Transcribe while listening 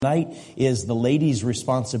Tonight is the ladies'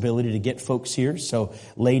 responsibility to get folks here. So,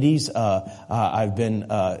 ladies, I've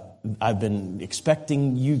been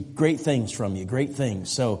expecting you great things from you, great things.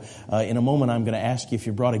 So, in a moment, I'm going to ask you if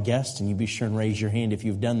you brought a guest, and you be sure and raise your hand if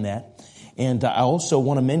you've done that. And I also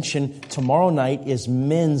want to mention tomorrow night is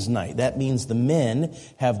men's night. That means the men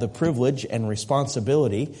have the privilege and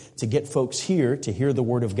responsibility to get folks here to hear the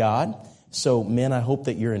Word of God. So, men, I hope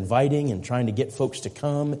that you're inviting and trying to get folks to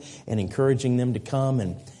come and encouraging them to come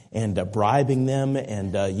and bribing them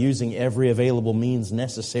and using every available means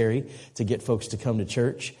necessary to get folks to come to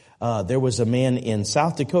church. There was a man in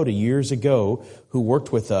South Dakota years ago who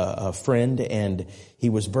worked with a friend, and he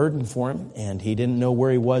was burdened for him, and he didn't know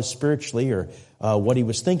where he was spiritually or what he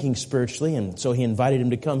was thinking spiritually, and so he invited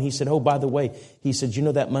him to come. He said, "Oh, by the way," he said, "you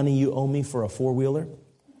know that money you owe me for a four-wheeler?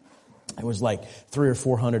 It was like $300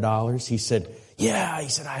 or $400. He said, "Yeah." He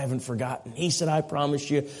said, "I haven't forgotten." He said, "I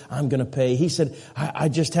promise you I'm going to pay." He said, I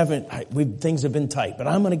just haven't, things have been tight, but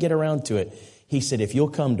I'm going to get around to it." He said, "If you'll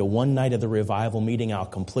come to one night of the revival meeting, I'll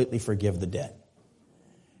completely forgive the debt."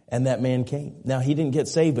 And that man came. Now, he didn't get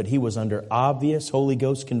saved, but he was under obvious Holy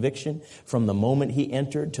Ghost conviction from the moment he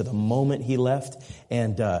entered to the moment he left.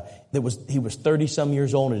 And he was 30-some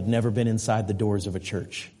years old and had never been inside the doors of a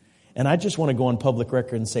church. And I just want to go on public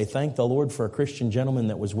record and say, thank the Lord for a Christian gentleman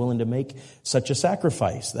that was willing to make such a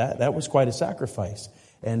sacrifice. That was quite a sacrifice.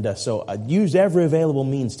 And so I use every available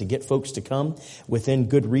means to get folks to come within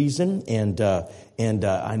good reason. And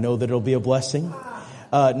I know that it'll be a blessing.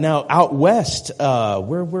 Now, out west,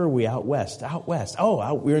 where were we out west?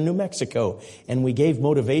 We're in New Mexico, and we gave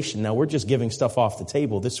motivation. Now, we're just giving stuff off the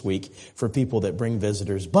table this week for people that bring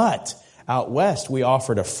visitors. But out west, we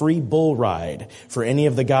offered a free bull ride for any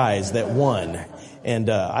of the guys that won. And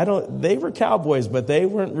they were cowboys, but they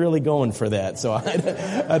weren't really going for that. So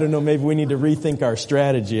I don't know, maybe we need to rethink our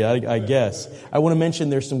strategy, I guess. I want to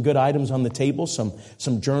mention there's some good items on the table, some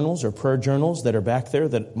journals or prayer journals that are back there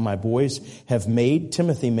that my boys have made.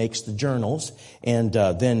 Timothy makes the journals. And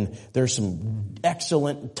then there's some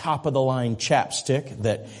excellent top-of-the-line chapstick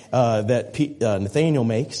that Nathaniel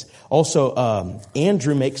makes. Also,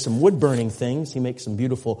 Andrew makes some wood-burning things. He makes some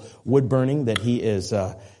beautiful wood-burning that he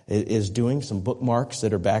is doing, some bookmarks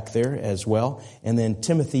that are back there as well. And then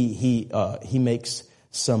Timothy, he makes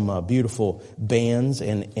some beautiful bands,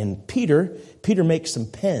 and Peter makes some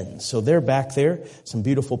pens. So they're back there, some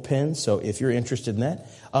beautiful pens. So if you're interested in that.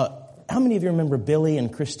 How many of you remember Billy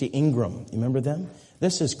and Christy Ingram? You remember them?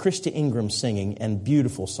 This is Christy Ingram singing, and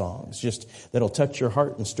beautiful songs, just that'll touch your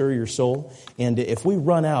heart and stir your soul. And if we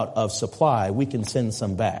run out of supply, we can send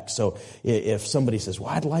some back. So if somebody says, "Well,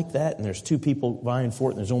 I'd like that," and there's two people vying for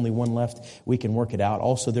it, and there's only one left, we can work it out.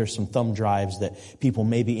 Also, there's some thumb drives that people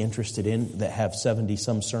may be interested in that have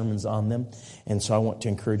 70-some sermons on them. And so I want to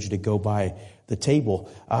encourage you to go by the table.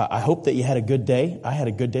 I hope that you had a good day. I had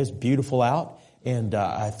a good day. It's beautiful out. And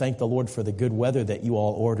I thank the Lord for the good weather that you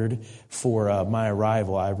all ordered for my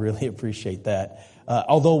arrival. I really appreciate that.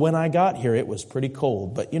 Although when I got here, it was pretty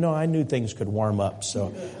cold. But, I knew things could warm up.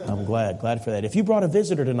 So I'm glad for that. If you brought a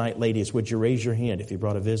visitor tonight, ladies, would you raise your hand if you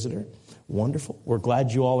brought a visitor? Wonderful. We're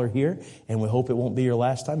glad you all are here. And we hope it won't be your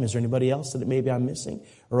last time. Is there anybody else that maybe I'm missing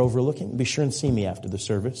or overlooking? Be sure and see me after the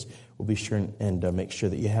service. We'll be sure and make sure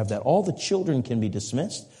that you have that. All the children can be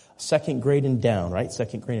dismissed. Second grade and down, right?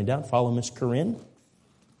 Second grade and down. Follow Miss Corinne.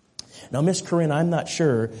 Now, Miss Corinne, I'm not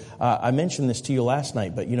sure. I mentioned this to you last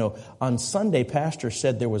night, but, on Sunday, Pastor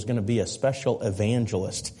said there was going to be a special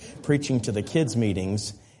evangelist preaching to the kids'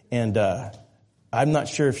 meetings. And I'm not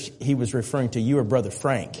sure if he was referring to you or Brother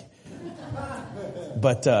Frank.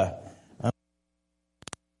 But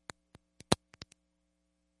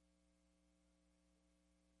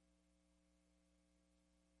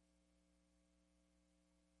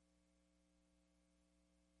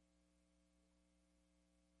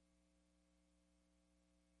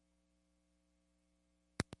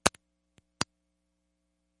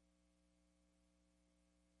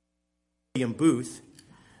William Booth,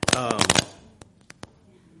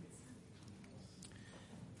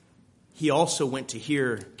 he also went to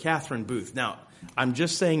hear Catherine Booth. Now, I'm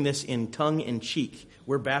just saying this in tongue in cheek.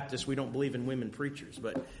 We're Baptists. We don't believe in women preachers,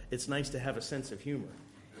 but it's nice to have a sense of humor.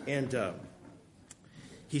 And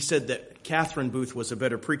he said that Catherine Booth was a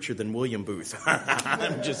better preacher than William Booth.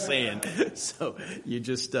 I'm just saying. So you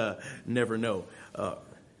just never know.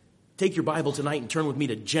 Take your Bible tonight and turn with me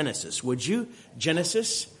to Genesis, would you?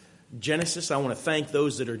 Genesis, I want to thank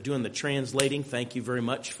those that are doing the translating. Thank you very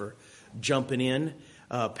much for jumping in.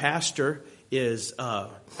 Pastor is,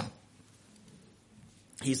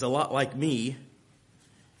 he's a lot like me,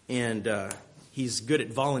 and he's good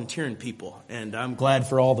at volunteering people. And I'm glad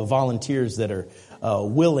for all the volunteers that are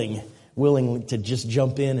willing to just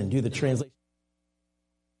jump in and do the translation.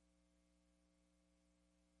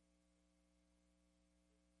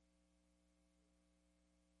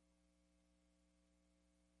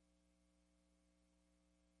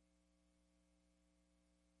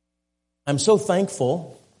 I'm so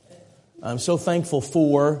thankful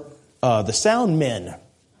for the sound men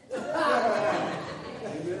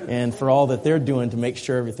and for all that they're doing to make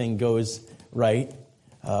sure everything goes right.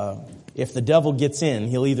 If the devil gets in,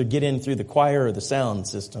 he'll either get in through the choir or the sound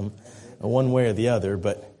system, one way or the other.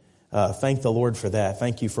 But thank the Lord for that.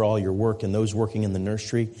 Thank you for all your work and those working in the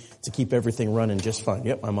nursery to keep everything running just fine.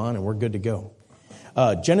 Yep, I'm on and we're good to go.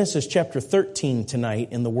 Genesis chapter 13 tonight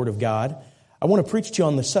in the Word of God. I want to preach to you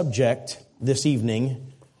on the subject this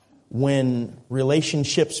evening, when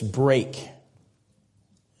relationships break.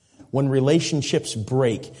 When relationships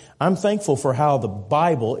break. I'm thankful for how the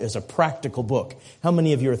Bible is a practical book. How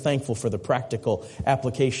many of you are thankful for the practical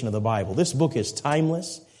application of the Bible? This book is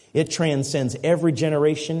timeless. It transcends every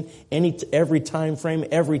generation, every time frame,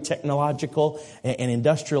 every technological and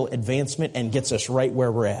industrial advancement, and gets us right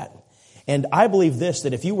where we're at. And I believe this,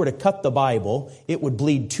 that if you were to cut the Bible, it would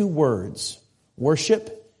bleed two words: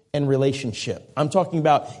 worship and relationship. I'm talking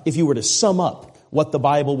about if you were to sum up what the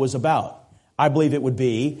Bible was about. I believe it would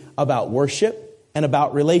be about worship and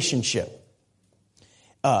about relationship.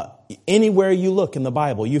 Anywhere you look in the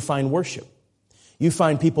Bible, you find worship. You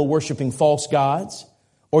find people worshiping false gods,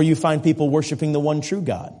 or you find people worshiping the one true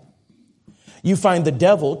God. You find the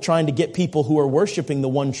devil trying to get people who are worshiping the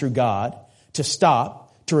one true God to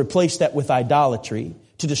stop, to replace that with idolatry,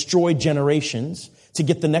 to destroy generations, to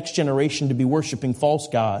get the next generation to be worshiping false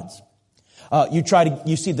gods.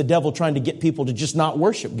 You see the devil trying to get people to just not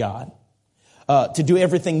worship God, to do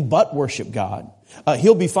everything but worship God.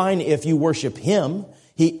 He'll be fine if you worship him.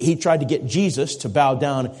 He tried to get Jesus to bow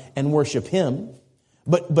down and worship him,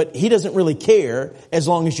 but he doesn't really care as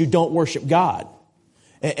long as you don't worship God.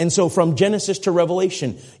 And so from Genesis to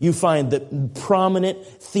Revelation, you find the prominent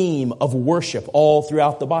theme of worship all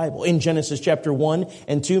throughout the Bible. In Genesis chapter 1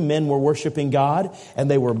 and 2, men were worshiping God,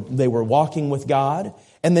 and they were walking with God.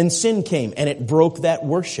 And then sin came, and it broke that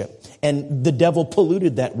worship. And the devil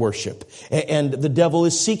polluted that worship. And the devil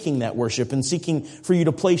is seeking that worship and seeking for you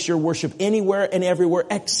to place your worship anywhere and everywhere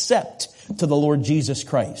except to the Lord Jesus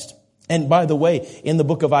Christ. And by the way, in the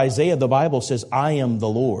book of Isaiah, the Bible says, "I am the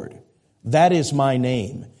Lord. That is my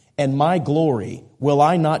name, and my glory will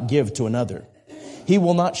I not give to another." He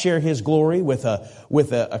will not share his glory with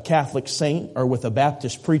a Catholic saint or with a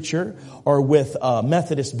Baptist preacher or with a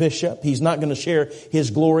Methodist bishop. He's not going to share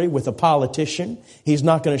his glory with a politician. He's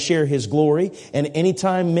not going to share his glory. And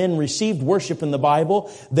anytime men received worship in the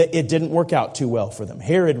Bible, that it didn't work out too well for them.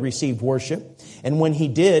 Herod received worship, and when he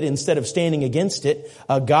did, instead of standing against it,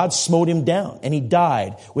 God smote him down, and he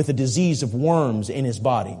died with a disease of worms in his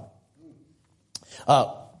body.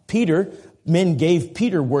 Men gave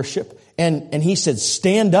Peter worship, and he said,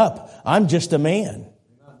 "Stand up, I'm just a man."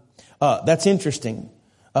 That's interesting,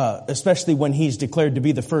 especially when he's declared to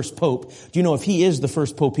be the first pope. Do you know if he is the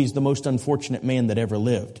first pope, he's the most unfortunate man that ever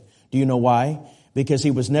lived? Do you know why? Because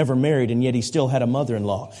he was never married, and yet he still had a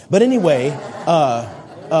mother-in-law. But anyway, the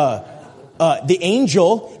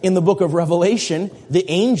angel in the book of Revelation, the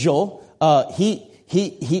angel,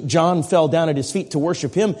 John fell down at his feet to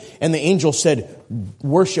worship him, and the angel said,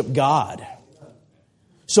 "Worship God."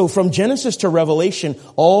 So from Genesis to Revelation,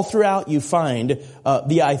 all throughout you find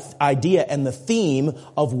the idea and the theme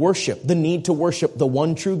of worship, the need to worship the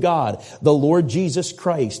one true God, the Lord Jesus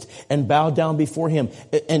Christ, and bow down before him.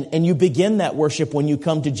 And you begin that worship when you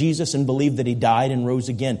come to Jesus and believe that he died and rose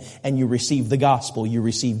again, and you receive the gospel. You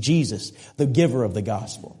receive Jesus, the giver of the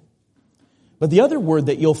gospel. But the other word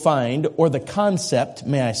that you'll find, or the concept,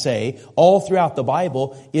 may I say, all throughout the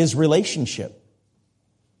Bible is relationship.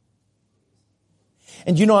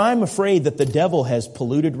 And you know, I'm afraid that the devil has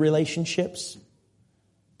polluted relationships,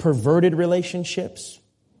 perverted relationships,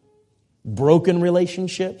 broken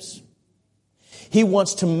relationships. He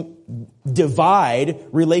wants to divide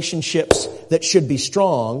relationships that should be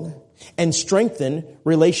strong and strengthen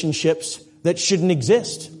relationships that shouldn't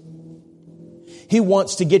exist. He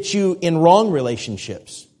wants to get you in wrong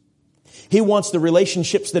relationships. He wants the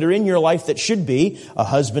relationships that are in your life that should be a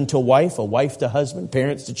husband to wife, a wife to husband,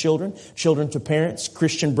 parents to children, children to parents,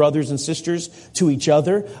 Christian brothers and sisters to each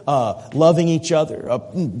other, loving each other,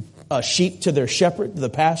 a sheep to their shepherd, the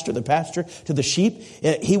pastor to the sheep.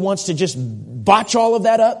 He wants to just botch all of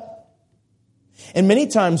that up. And many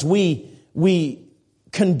times we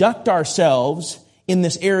conduct ourselves in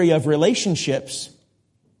this area of relationships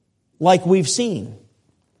like we've seen.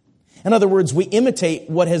 In other words, we imitate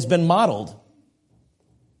what has been modeled.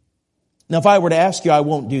 Now, if I were to ask you, I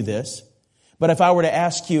won't do this, but if I were to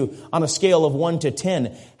ask you on a scale of 1 to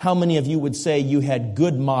 10, how many of you would say you had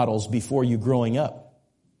good models before you growing up?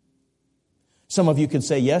 Some of you could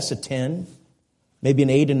say, yes, a 10, maybe an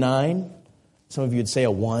 8, a 9. Some of you would say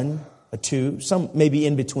a 1, a 2, some maybe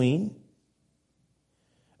in between.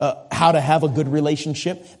 How to have a good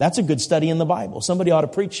relationship. That's a good study in the Bible. Somebody ought to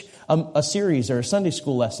preach a series or a Sunday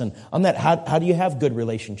school lesson on that. How do you have good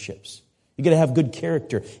relationships? You got to have good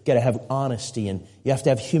character. You got to have honesty, and you have to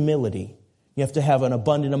have humility. You have to have an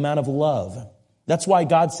abundant amount of love. That's why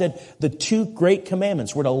God said the 2 great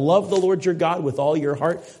commandments were to love the Lord your God with all your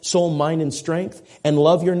heart, soul, mind, and strength, and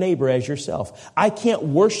love your neighbor as yourself. I can't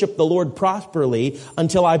worship the Lord properly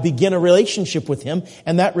until I begin a relationship with Him,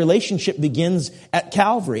 and that relationship begins at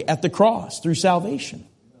Calvary, at the cross, through salvation.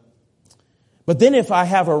 But then if I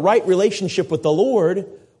have a right relationship with the Lord,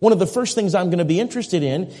 one of the first things I'm going to be interested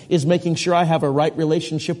in is making sure I have a right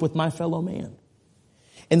relationship with my fellow man.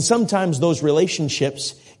 And sometimes those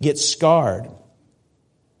relationships get scarred.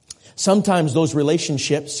 Sometimes those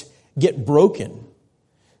relationships get broken.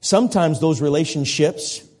 Sometimes those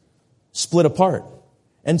relationships split apart.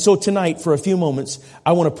 And so tonight, for a few moments,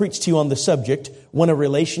 I want to preach to you on the subject, when a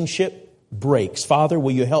relationship breaks. Father,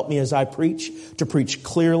 will you help me as I preach, to preach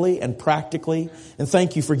clearly and practically? And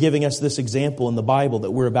thank you for giving us this example in the Bible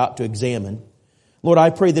that we're about to examine. Lord, I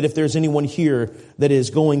pray that if there's anyone here that is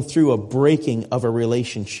going through a breaking of a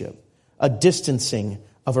relationship, a distancing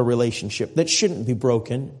of a relationship that shouldn't be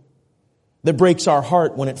broken, that breaks our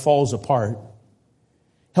heart when it falls apart,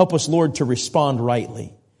 help us, Lord, to respond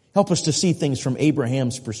rightly. Help us to see things from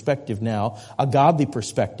Abraham's perspective now, a godly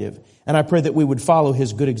perspective. And I pray that we would follow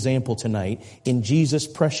his good example tonight. In Jesus'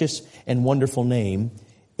 precious and wonderful name,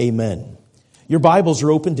 amen. Your Bibles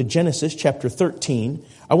are open to Genesis chapter 13.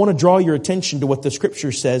 I want to draw your attention to what the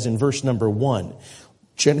Scripture says in verse number 1.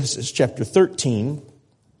 Genesis chapter 13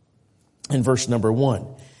 and verse number 1.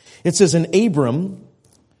 It says, "And Abram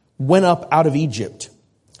went up out of Egypt,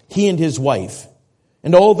 he and his wife,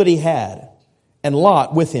 and all that he had, and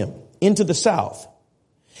Lot with him, into the south.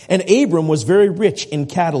 And Abram was very rich in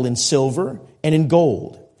cattle, in silver, and in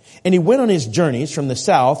gold. And he went on his journeys from the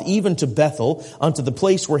south, even to Bethel, unto the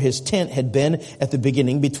place where his tent had been at the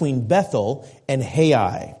beginning, between Bethel and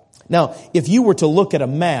Hai." Now, if you were to look at a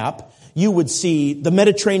map, you would see the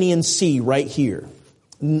Mediterranean Sea right here.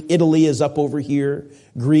 Italy is up over here.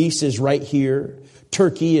 Greece is right here.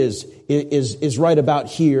 Turkey is right about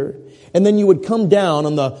here. And then you would come down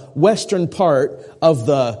on the western part of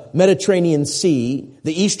the Mediterranean Sea,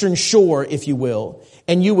 the eastern shore, if you will,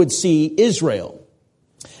 and you would see Israel.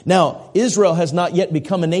 Now, Israel has not yet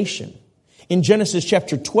become a nation. In Genesis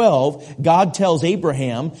chapter 12, God tells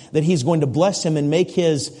Abraham that he's going to bless him and make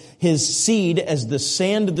his seed as the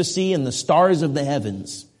sand of the sea and the stars of the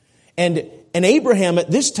heavens. And Abraham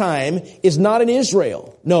at this time is not in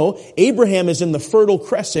Israel. No, Abraham is in the Fertile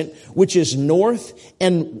Crescent, which is north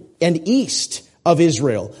and east of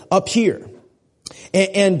Israel, up here.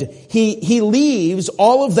 And he leaves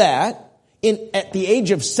all of that at the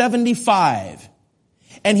age of 75.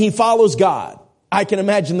 And he follows God. I can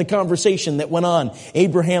imagine the conversation that went on.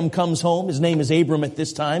 Abraham comes home. His name is Abram at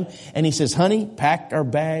this time. And he says, "Honey, pack our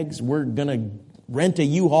bags. We're going to rent a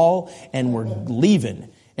U-Haul and we're leaving."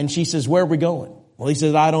 And she says, "Where are we going?" Well, he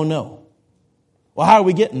says, "I don't know." "Well, how are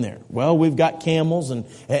we getting there?" "Well, we've got camels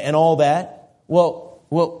and all that." Well,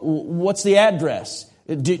 what's the address?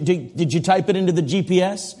 Did you type it into the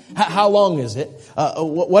GPS? How long is it?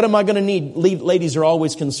 What am I going to need? Ladies are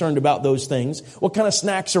always concerned about those things. What kind of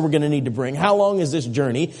snacks are we going to need to bring? How long is this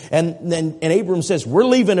journey? And Abram says, "We're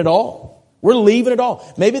leaving it all. We're leaving it all."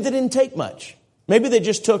 Maybe they didn't take much. Maybe they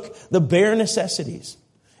just took the bare necessities.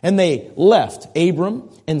 And they left Abram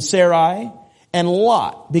and Sarai and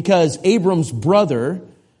Lot, because Abram's brother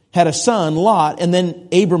had a son, Lot, and then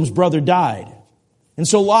Abram's brother died. And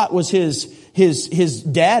so Lot was his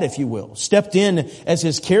dad, if you will, stepped in as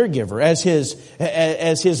his caregiver,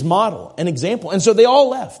 as his model, an example. And so they all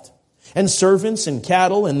left. And servants and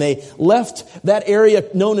cattle, and they left that area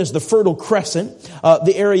known as the Fertile Crescent,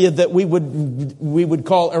 the area that we would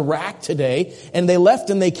call Iraq today. And they left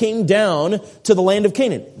and they came down to the land of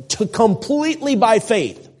Canaan, completely by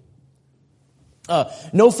faith.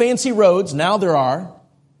 No fancy roads, now there are.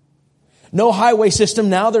 No highway system,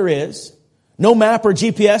 now there is. No map or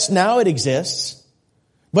GPS, now it exists.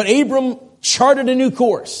 But Abram charted a new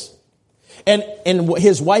course. And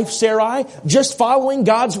his wife Sarai just following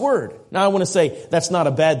God's word. Now I want to say that's not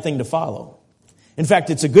a bad thing to follow. In fact,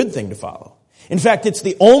 it's a good thing to follow. In fact, it's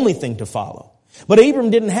the only thing to follow. But Abram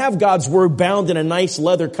didn't have God's word bound in a nice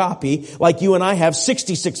leather copy like you and I have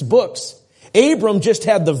 66 books. Abram just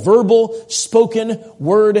had the verbal, spoken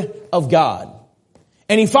word of God.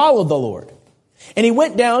 And he followed the Lord. And he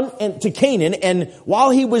went down to Canaan, and while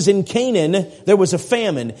he was in Canaan, there was a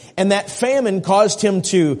famine, and that famine caused him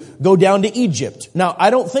to go down to Egypt. Now, I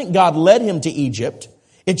don't think God led him to Egypt.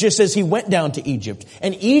 It just says he went down to Egypt.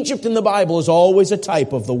 And Egypt in the Bible is always a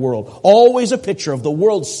type of the world, always a picture of the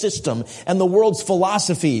world's system and the world's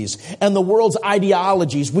philosophies and the world's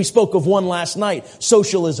ideologies. We spoke of one last night,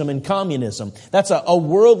 socialism and communism. That's a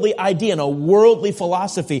worldly idea and a worldly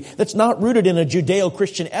philosophy that's not rooted in a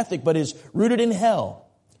Judeo-Christian ethic, but is rooted in hell.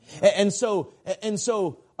 And so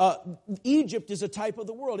Egypt is a type of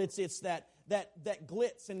the world. It's that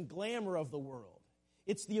glitz and glamour of the world.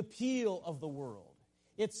 It's the appeal of the world.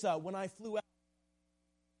 It's when I flew out.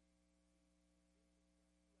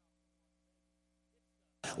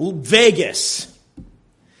 Vegas.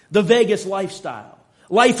 The Vegas lifestyle.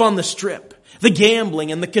 Life on the Strip. The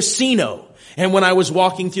gambling and the casino. And when I was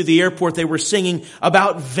walking through the airport, they were singing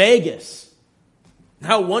about Vegas.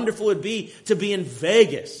 How wonderful it would be to be in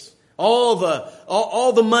Vegas. All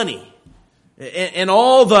the money. And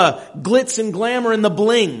all the glitz and glamour and the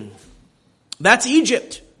bling. That's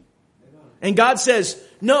Egypt. And God says,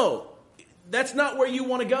 no, that's not where you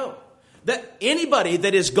want to go. That anybody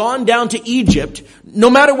that has gone down to Egypt, no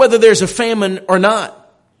matter whether there's a famine or not,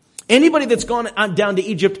 anybody that's gone down to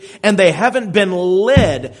Egypt and they haven't been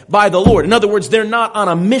led by the Lord. In other words, they're not on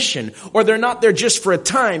a mission, or they're not there just for a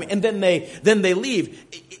time and then they leave.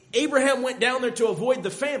 Abraham went down there to avoid the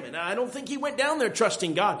famine. I don't think he went down there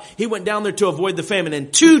trusting God. He went down there to avoid the famine.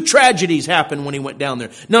 And two tragedies happened when he went down there.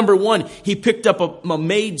 Number one, he picked up a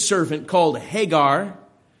maidservant called Hagar.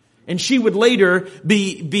 And she would later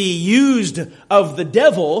be used of the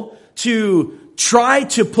devil to try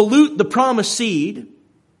to pollute the promised seed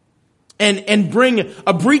and bring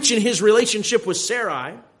a breach in his relationship with Sarai.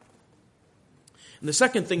 And the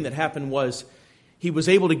second thing that happened was he was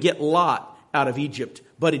able to get Lot out of Egypt,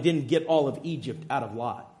 but he didn't get all of Egypt out of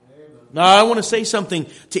Lot. Now, I want to say something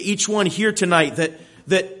to each one here tonight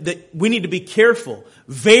that we need to be careful,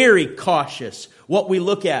 very cautious what we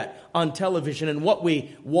look at on television and what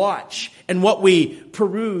we watch and what we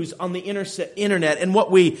peruse on the internet and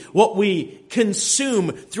what we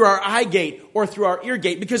consume through our eye gate or through our ear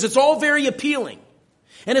gate, because it's all very appealing.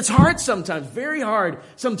 And it's hard sometimes, very hard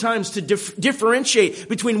sometimes to differentiate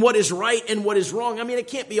between what is right and what is wrong. I mean, it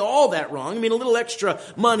can't be all that wrong. I mean, a little extra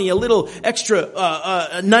money, a little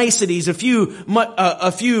extra niceties, a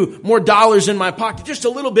few more dollars in my pocket, just a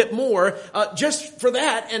little bit more, just for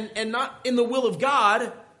that, and not in the will of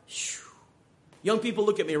God. Young people,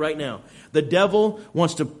 look at me right now. The devil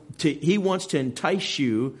wants to entice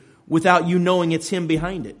you without you knowing it's him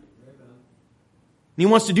behind it. He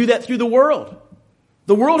wants to do that through the world.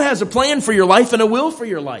 The world has a plan for your life and a will for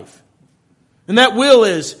your life. And that will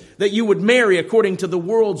is that you would marry according to the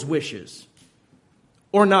world's wishes.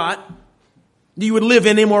 Or not. You would live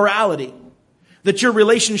in immorality. That your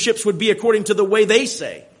relationships would be according to the way they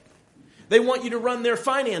say. They want you to run your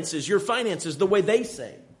finances, the way they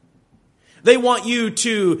say. They want you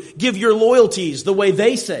to give your loyalties the way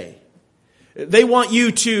they say. They want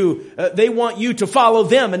you to follow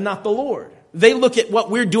them and not the Lord. They look at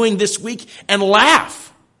what we're doing this week and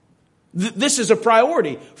laugh. This is a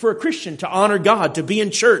priority for a Christian, to honor God, to be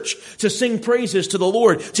in church, to sing praises to the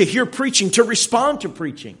Lord, to hear preaching, to respond to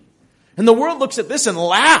preaching. And the world looks at this and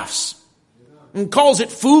laughs and calls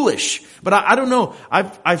it foolish. But I don't know.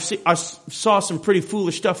 I saw some pretty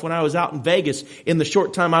foolish stuff when I was out in Vegas in the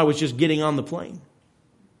short time I was just getting on the plane.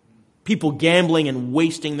 People gambling and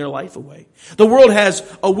wasting their life away. The world has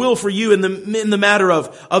a will for you in the matter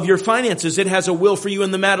of your finances. It has a will for you in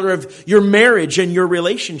the matter of your marriage and your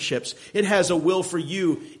relationships. It has a will for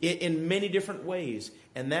you in many different ways.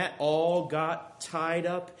 And that all got tied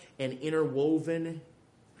up and interwoven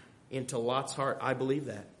into Lot's heart. I believe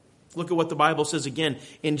that. Look at what the Bible says again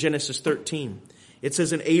in Genesis 13. It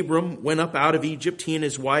says, "And Abram went up out of Egypt, he and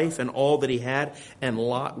his wife and all that he had, and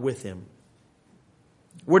Lot with him."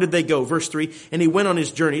 Where did they go? Verse 3, "And he went on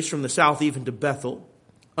his journeys from the south even to Bethel,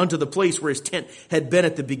 unto the place where his tent had been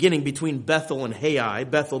at the beginning between Bethel and Hai."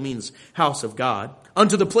 Bethel means house of God.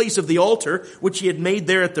 "Unto the place of the altar, which he had made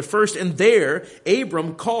there at the first. And there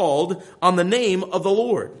Abram called on the name of the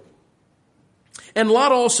Lord. And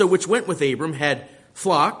Lot also, which went with Abram, had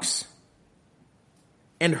flocks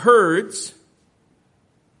and herds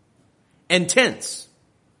and tents."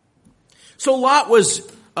 So Lot was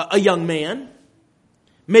a young man,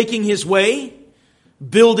 making his way,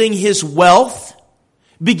 building his wealth,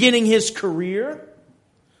 beginning his career,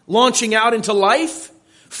 launching out into life,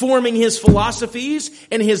 forming his philosophies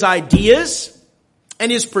and his ideas.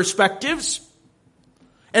 and his perspectives.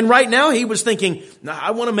 And right now he was thinking, "No,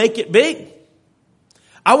 I want to make it big.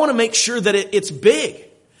 I want to make sure that it's big.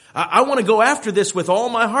 I want to go after this with all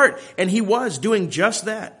my heart." And he was doing just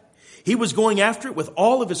that. He was going after it with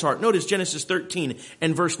all of his heart. Notice Genesis 13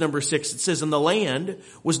 and verse number 6. It says, "And the land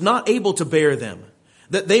was not able to bear them,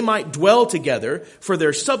 that they might dwell together, for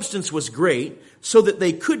their substance was great, so that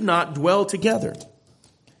they could not dwell together.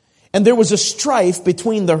 And there was a strife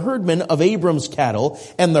between the herdmen of Abram's cattle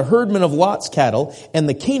and the herdmen of Lot's cattle, and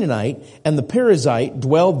the Canaanite and the Perizzite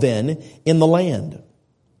dwelled then in the land.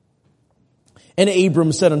 And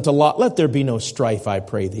Abram said unto Lot, Let there be no strife, I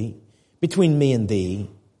pray thee, between me and thee,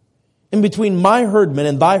 and between my herdmen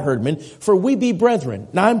and thy herdmen, for we be brethren."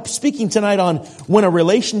 Now I'm speaking tonight on when a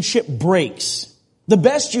relationship breaks. The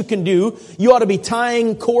best you can do, you ought to be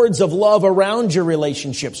tying cords of love around your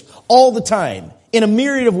relationships all the time, in a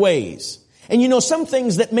myriad of ways. And you know, some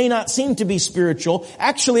things that may not seem to be spiritual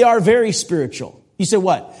actually are very spiritual. You say,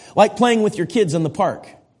 what? Like playing with your kids in the park.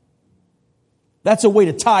 That's a way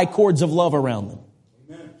to tie cords of love around them.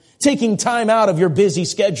 Amen. Taking time out of your busy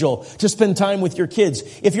schedule to spend time with your kids.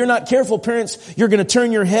 If you're not careful, parents, you're going to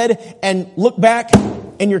turn your head and look back,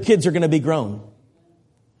 and your kids are going to be grown.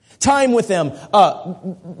 Time with them,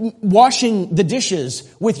 washing the dishes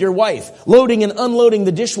with your wife, loading and unloading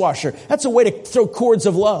the dishwasher. That's a way to throw cords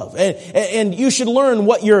of love. And you should learn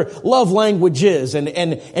what your love language is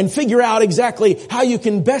and figure out exactly how you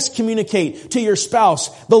can best communicate to your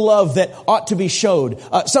spouse the love that ought to be showed.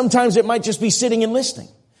 Sometimes it might just be sitting and listening.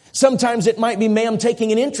 Sometimes it might be, ma'am,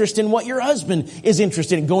 taking an interest in what your husband is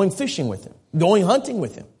interested in, going fishing with him, going hunting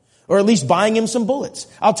with him. Or at least buying him some bullets.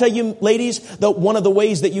 I'll tell you, ladies, that one of the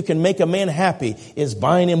ways that you can make a man happy is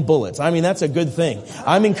buying him bullets. I mean, that's a good thing.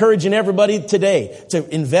 I'm encouraging everybody today to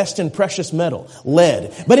invest in precious metal,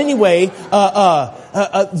 lead. But anyway,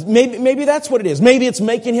 maybe that's what it is. Maybe it's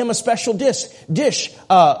making him a special dish,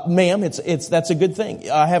 ma'am. That's a good thing.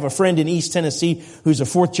 I have a friend in East Tennessee who's a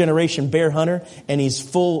 4th generation bear hunter, and he's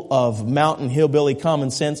full of mountain hillbilly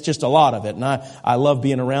common sense, just a lot of it. And I love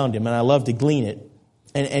being around him, and I love to glean it.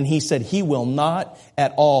 And he said he will not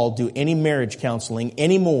at all do any marriage counseling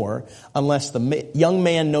anymore unless the young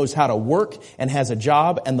man knows how to work and has a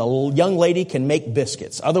job and the young lady can make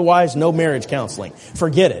biscuits. Otherwise, no marriage counseling.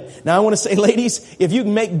 Forget it. Now, I want to say, ladies, if you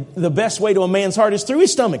can make the best way to a man's heart is through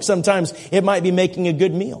his stomach. Sometimes it might be making a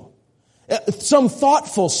good meal. Some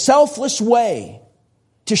thoughtful, selfless way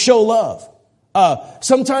to show love.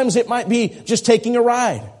 Sometimes it might be just taking a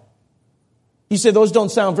ride. You say those don't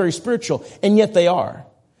sound very spiritual, and yet they are.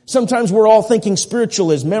 Sometimes we're all thinking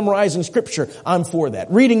spiritual is memorizing Scripture. I'm for that.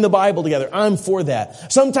 Reading the Bible together. I'm for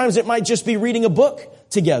that. Sometimes it might just be reading a book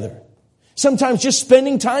together. Sometimes just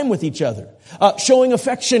spending time with each other. Showing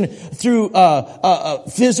affection through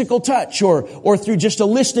physical touch or through just a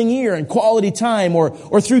listening ear and quality time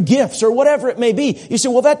or through gifts or whatever it may be. You say,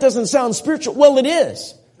 well, that doesn't sound spiritual. Well, it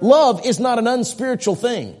is. Love is not an unspiritual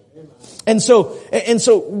thing. And so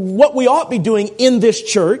what we ought to be doing in this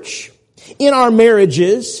church, in our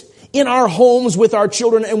marriages, in our homes with our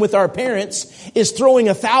children and with our parents, is throwing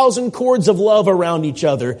 1,000 cords of love around each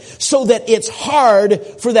other so that it's hard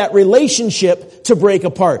for that relationship to break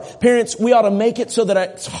apart. Parents, we ought to make it so that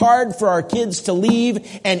it's hard for our kids to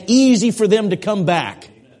leave and easy for them to come back.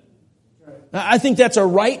 I think that's a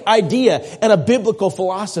right idea and a biblical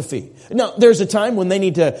philosophy. Now, there's a time when they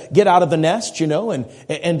need to get out of the nest, you know,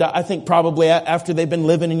 and I think probably after they've been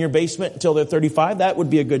living in your basement until they're 35, that would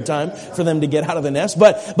be a good time for them to get out of the nest.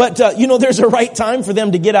 But you know, there's a right time for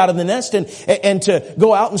them to get out of the nest and to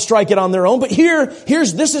go out and strike it on their own. But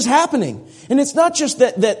this is happening. And it's not just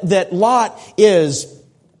that Lot is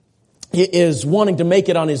wanting to make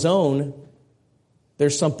it on his own.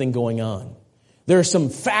 There's something going on. There are some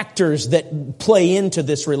factors that play into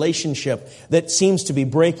this relationship that seems to be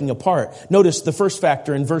breaking apart. Notice the first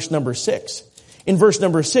factor in verse number 6. In verse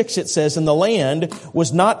number 6 it says, And the land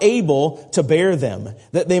was not able to bear them,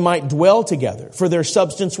 that they might dwell together, for their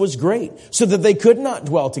substance was great, so that they could not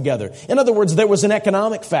dwell together. In other words, there was an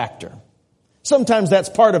economic factor. Sometimes that's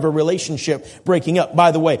part of a relationship breaking up.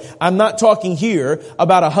 By the way, I'm not talking here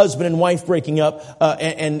about a husband and wife breaking up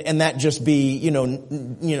and that just be, you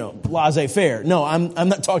know, laissez-faire. No, I'm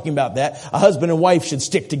not talking about that. A husband and wife should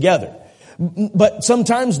stick together. But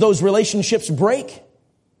sometimes those relationships break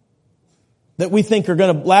that we think are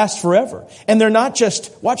going to last forever. And they're not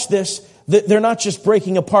just, watch this, they're not just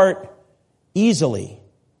breaking apart easily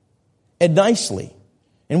and nicely.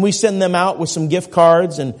 And we send them out with some gift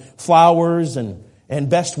cards and flowers and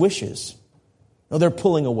best wishes. No, they're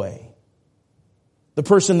pulling away. The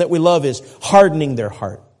person that we love is hardening their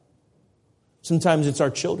heart. Sometimes it's our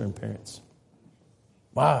children, parents.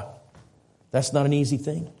 Wow, that's not an easy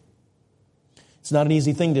thing. It's not an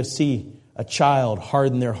easy thing to see a child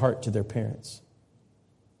harden their heart to their parents.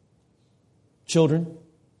 Children,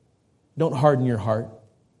 don't harden your heart.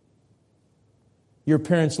 Your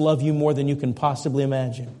parents love you more than you can possibly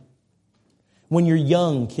imagine. When you're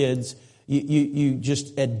young, kids, you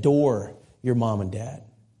just adore your mom and dad.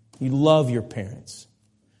 You love your parents.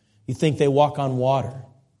 You think they walk on water.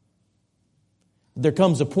 There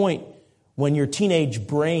comes a point when your teenage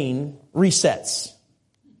brain resets.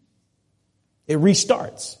 It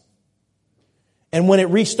restarts. And when it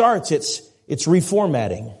restarts, it's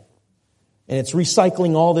reformatting. And it's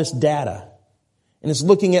recycling all this data. And it's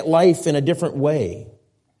looking at life in a different way.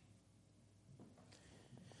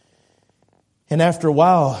 And after a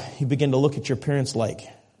while, you begin to look at your parents like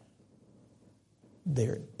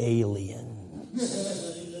they're aliens.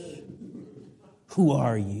 Who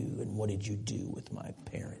are you and what did you do with my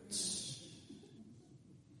parents?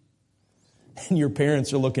 And your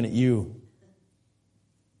parents are looking at you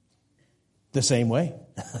the same way.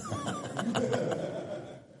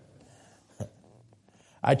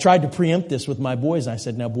 I tried to preempt this with my boys. I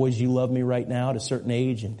said, now boys, you love me right now at a certain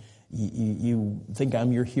age and you think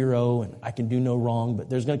I'm your hero and I can do no wrong, but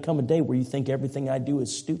there's going to come a day where you think everything I do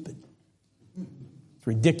is stupid. It's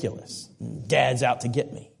ridiculous. Dad's out to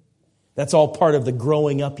get me. That's all part of the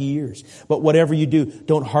growing up years. But whatever you do,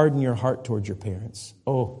 don't harden your heart towards your parents.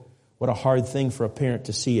 Oh, what a hard thing for a parent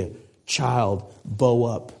to see a child bow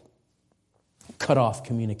up, cut off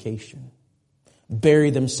communication,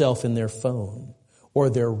 bury themselves in their phone or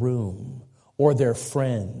their room or their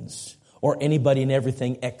friends or anybody and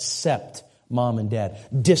everything except mom and dad.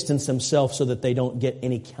 Distance themselves so that they don't get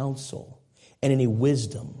any counsel and any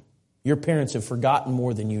wisdom. Your parents have forgotten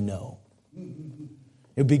more than you know.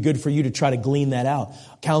 It would be good for you to try to glean that out.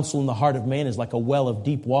 Counsel in the heart of man is like a well of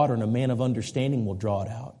deep water, and a man of understanding will draw it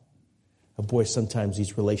out. But boy, sometimes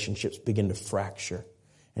these relationships begin to fracture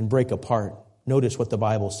and break apart. Notice what the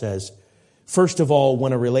Bible says. First of all,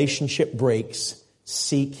 when a relationship breaks,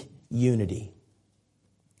 seek unity.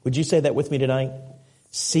 Would you say that with me tonight?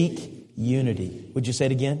 Seek unity. Would you say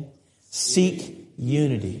it again? Seek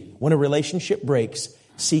unity. When a relationship breaks,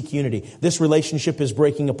 seek unity. This relationship is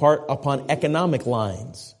breaking apart upon economic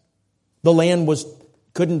lines. The land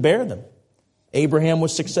couldn't bear them. Abraham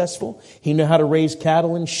was successful. He knew how to raise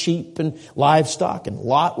cattle and sheep and livestock. And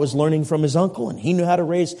Lot was learning from his uncle. And he knew how to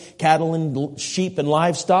raise cattle and sheep and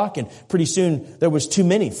livestock. And pretty soon there was too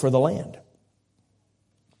many for the land.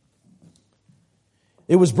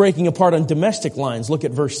 It was breaking apart on domestic lines. Look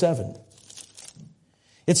at verse 7.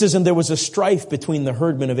 It says, and there was a strife between the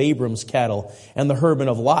herdmen of Abram's cattle and the herdmen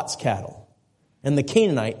of Lot's cattle. And the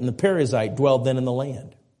Canaanite and the Perizzite dwelled then in the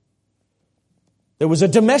land. There was a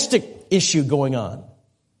domestic issue going on.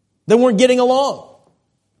 They weren't getting along.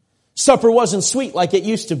 Supper wasn't sweet like it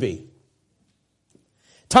used to be.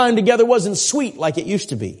 Time together wasn't sweet like it used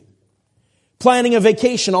to be. Planning a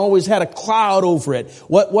vacation always had a cloud over it.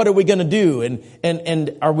 What are we going to do?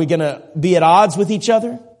 And are we going to be at odds with each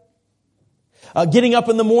other? Getting up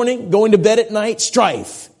in the morning, going to bed at night,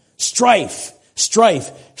 strife. Strife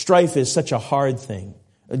is such a hard thing.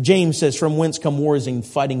 James says, from whence come wars and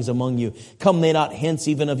fightings among you? Come they not hence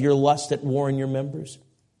even of your lust at war in your members?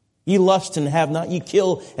 Ye lust and have not, ye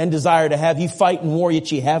kill and desire to have, ye fight and war, yet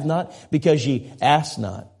ye have not, because ye ask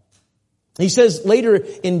not. He says later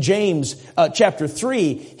in James chapter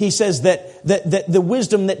 3, he says that the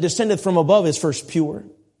wisdom that descendeth from above is first pure,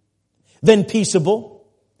 then peaceable,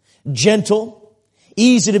 gentle,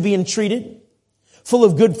 easy to be entreated, full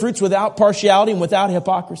of good fruits, without partiality and without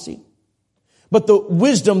hypocrisy. But the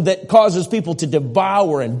wisdom that causes people to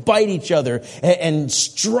devour and bite each other and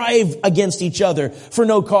strive against each other for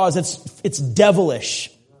no cause, it's devilish.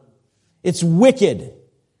 It's wicked.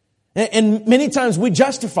 And many times we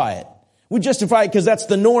justify it. We justify it because that's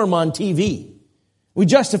the norm on TV. We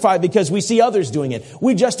justify it because we see others doing it.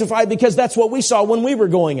 We justify it because that's what we saw when we were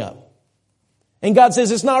growing up. And God says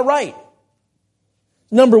it's not right.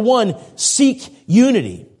 Number one, seek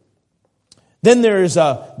unity. Then there is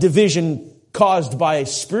a division caused by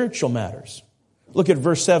spiritual matters. Look at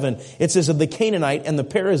verse 7. It says, of the Canaanite and the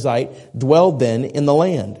Perizzite dwelled then in the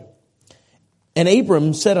land. And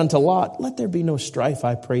Abram said unto Lot, let there be no strife,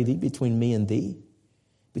 I pray thee, between me and thee,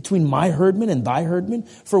 between my herdmen and thy herdmen,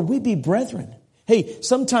 for we be brethren. Hey,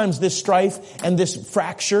 sometimes this strife and this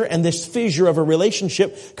fracture and this fissure of a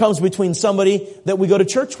relationship comes between somebody that we go to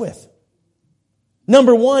church with.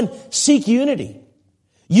 Number one, seek unity.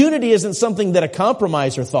 Unity isn't something that a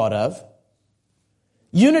compromiser thought of.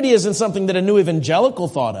 Unity isn't something that a new evangelical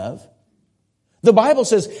thought of. The Bible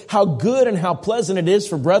says how good and how pleasant it is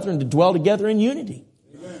for brethren to dwell together in unity.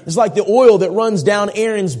 It's like the oil that runs down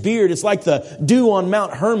Aaron's beard. It's like the dew on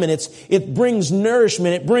Mount Hermon. It brings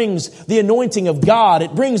nourishment. It brings the anointing of God.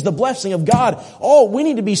 It brings the blessing of God. Oh, we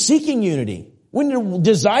need to be seeking unity. We need to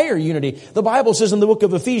desire unity. The Bible says in the book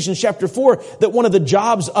of Ephesians chapter 4 that one of the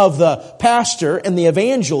jobs of the pastor and the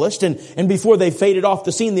evangelist, and before they faded off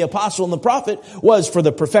the scene, the apostle and the prophet, was for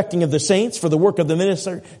the perfecting of the saints, for the work of the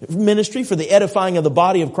ministry, for the edifying of the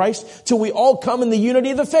body of Christ, till we all come in the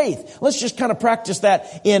unity of the faith. Let's just kind of practice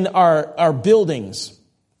that in our buildings.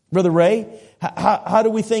 Brother Ray, how do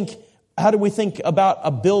we think about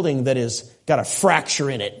a building that has got a fracture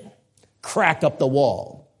in it? Crack up the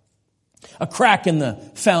wall. A crack in the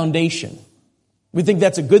foundation. We think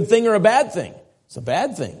that's a good thing or a bad thing? It's a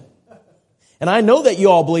bad thing. And I know that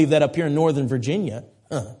you all believe that up here in Northern Virginia.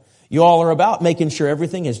 You all are about making sure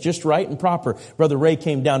everything is just right and proper. Brother Ray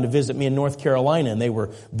came down to visit me in North Carolina, and they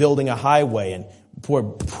were building a highway, and poor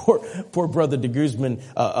Brother de Guzman,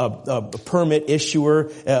 a permit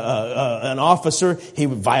issuer, an officer, he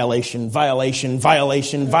would violation.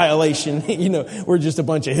 You know, we're just a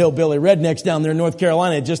bunch of hillbilly rednecks down there in North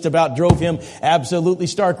Carolina. It just about drove him absolutely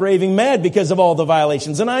stark raving mad because of all the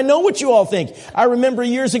violations. And I know what you all think. I remember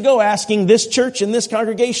years ago asking this church and this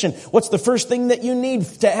congregation, what's the first thing that you need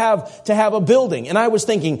to have a building? And I was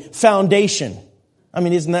thinking, foundation. I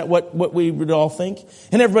mean, isn't that what we would all think?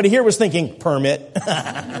 And everybody here was thinking, permit.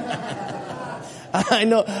 I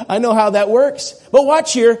know how that works. But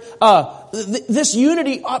watch here, this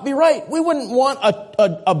unity ought to be right. We wouldn't want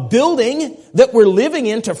a building that we're living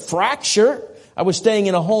in to fracture. I was staying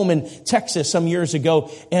in a home in Texas some years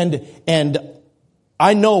ago, and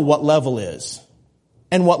I know what level is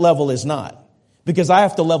and what level is not, because I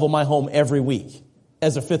have to level my home every week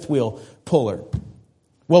as a fifth wheel puller.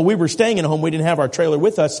 Well, we were staying in a home. We didn't have our trailer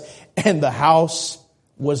with us, and the house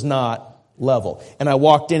was not level. And I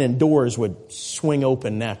walked in, and doors would swing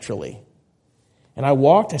open naturally. And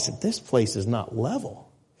I said, this place is not level.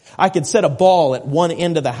 I could set a ball at one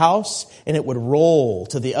end of the house, and it would roll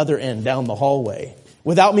to the other end down the hallway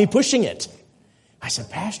without me pushing it. I said,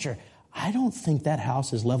 Pastor, I don't think that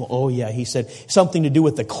house is level. Oh, yeah, he said, something to do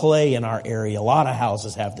with the clay in our area. A lot of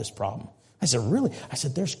houses have this problem. I said, really? I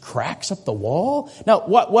said, there's cracks up the wall? Now,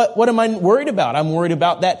 what am I worried about? I'm worried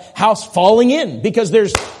about that house falling in because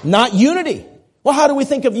there's not unity. Well, how do we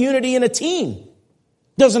think of unity in a team?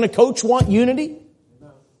 Doesn't a coach want unity?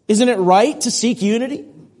 Isn't it right to seek unity?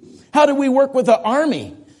 How do we work with the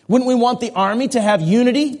army? Wouldn't we want the army to have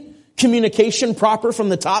unity, communication proper from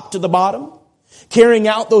the top to the bottom, carrying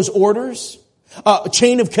out those orders, a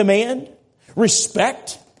chain of command,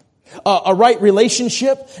 respect, a right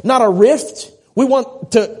relationship, not a rift? We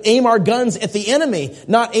want to aim our guns at the enemy,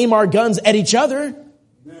 not aim our guns at each other.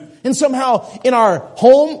 And somehow in our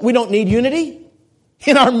home, we don't need unity.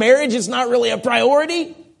 In our marriage, it's not really a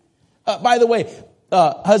priority. By the way,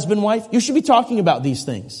 husband, wife, you should be talking about these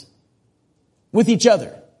things with each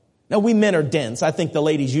other. Now, we men are dense. I think the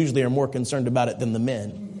ladies usually are more concerned about it than the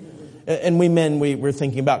men. And we men, we're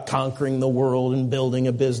thinking about conquering the world and building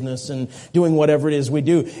a business and doing whatever it is we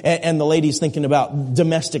do. And the ladies thinking about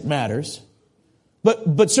domestic matters.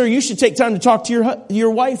 But sir, you should take time to talk to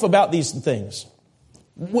your wife about these things.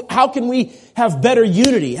 How can we have better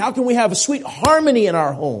unity? How can we have a sweet harmony in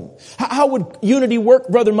our home? How would unity work,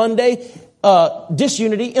 Brother Monday?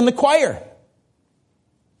 Disunity in the choir.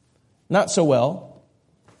 Not so well.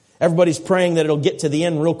 Everybody's praying that it'll get to the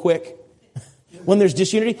end real quick. When there's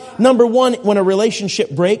disunity. Number one, when a relationship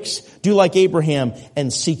breaks, do like Abraham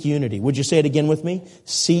and seek unity. Would you say it again with me?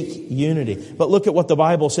 Seek unity. But look at what the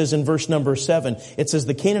Bible says in verse number 7. It says,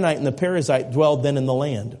 the Canaanite and the Perizzite dwelled then in the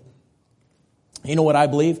land. You know what I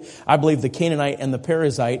believe? I believe the Canaanite and the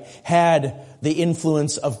Perizzite had the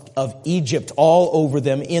influence of Egypt all over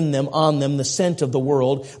them, in them, on them, the scent of the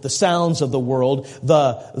world, the sounds of the world,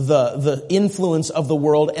 the influence of the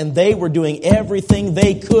world, and they were doing everything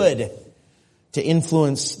they could to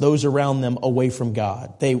influence those around them away from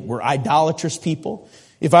God. They were idolatrous people.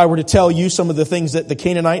 If I were to tell you some of the things that the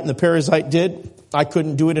Canaanite and the Perizzite did, I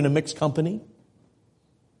couldn't do it in a mixed company.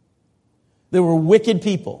 They were wicked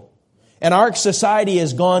people. And our society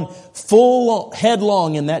has gone full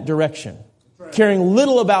headlong in that direction, caring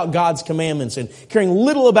little about God's commandments and caring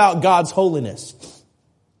little about God's holiness.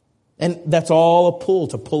 And that's all a pull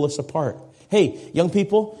to pull us apart. Hey, young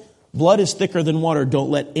people, blood is thicker than water.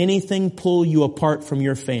 Don't let anything pull you apart from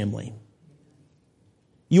your family.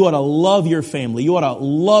 You ought to love your family. You ought to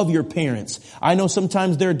love your parents. I know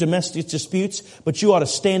sometimes there are domestic disputes, but you ought to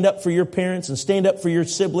stand up for your parents and stand up for your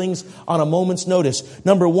siblings on a moment's notice.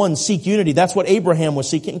 Number one, seek unity. That's what Abraham was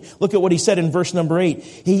seeking. Look at what he said in verse number 8.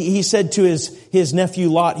 He said to his nephew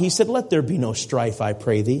Lot, he said, "Let there be no strife, I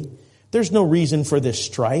pray thee." There's no reason for this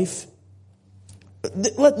strife.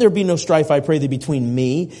 "Let there be no strife, I pray thee, between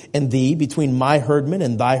me and thee, between my herdmen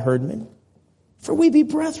and thy herdmen. For we be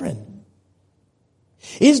brethren.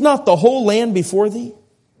 Is not the whole land before thee?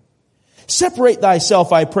 Separate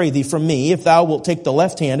thyself, I pray thee, from me. If thou wilt take the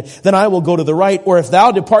left hand, then I will go to the right. Or if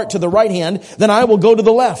thou depart to the right hand, then I will go to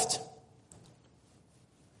the left."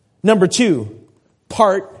 Number two,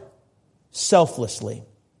 part selflessly.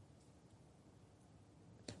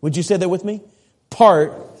 Would you say that with me?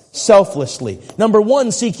 Part selflessly. Number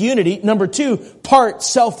one, seek unity. Number two, part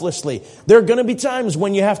selflessly. There are going to be times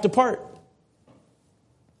when you have to part.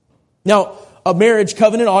 Now, a marriage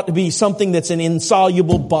covenant ought to be something that's an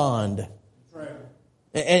insoluble bond. Right.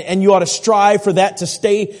 And you ought to strive for that to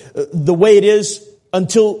stay the way it is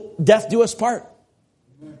until death do us part.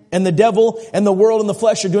 Amen. And the devil and the world and the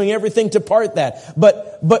flesh are doing everything to part that.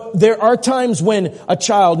 But there are times when a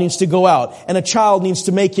child needs to go out and a child needs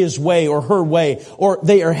to make his way or her way, or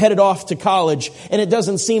they are headed off to college and it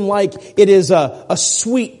doesn't seem like it is a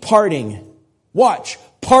sweet parting. Watch.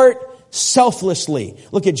 Part selflessly.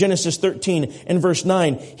 Look at Genesis 13 and verse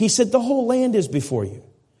 9. He said, "The whole land is before you.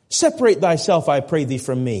 Separate thyself, I pray thee,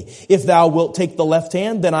 from me. If thou wilt take the left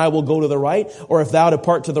hand, then I will go to the right. Or if thou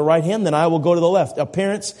depart to the right hand, then I will go to the left."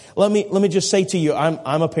 Parents, let me just say to you,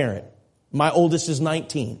 I'm a parent. My oldest is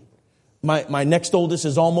 19. My next oldest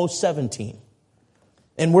is almost 17.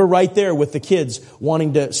 And we're right there with the kids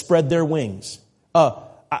wanting to spread their wings.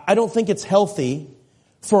 I don't think it's healthy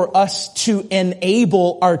for us to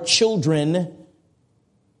enable our children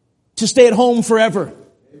to stay at home forever.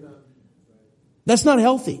 That's not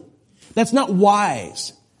healthy. That's not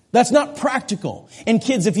wise. That's not practical. And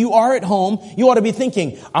kids, if you are at home, you ought to be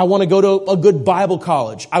thinking, I want to go to a good Bible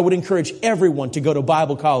college. I would encourage everyone to go to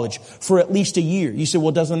Bible college for at least a year. You say,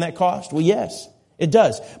 well, doesn't that cost? Well, yes, it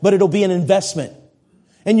does. But it'll be an investment.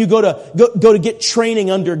 And you go to get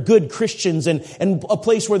training under good Christians and a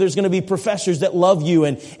place where there's going to be professors that love you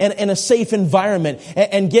and a safe environment,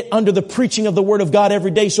 and get under the preaching of the Word of God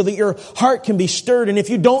every day so that your heart can be stirred. And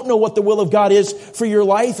if you don't know what the will of God is for your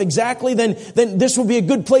life exactly, then this will be a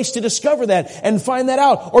good place to discover that and find that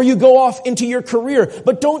out. Or you go off into your career,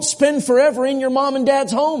 but don't spend forever in your mom and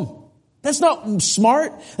dad's home. That's not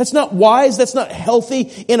smart. That's not wise. That's not healthy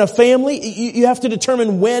in a family. You have to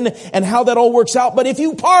determine when and how that all works out. But if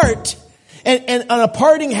you part, and a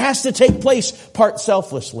parting has to take place, part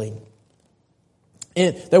selflessly.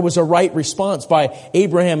 And there was a right response by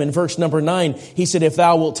Abraham in verse number 9. He said, "If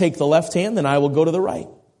thou wilt take the left hand, then I will go to the right.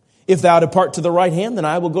 If thou depart to the right hand, then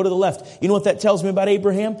I will go to the left." You know what that tells me about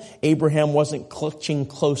Abraham? Abraham wasn't clutching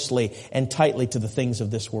closely and tightly to the things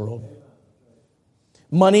of this world.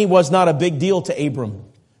 Money was not a big deal to Abram.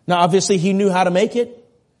 Now, obviously, he knew how to make it.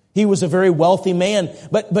 He was a very wealthy man,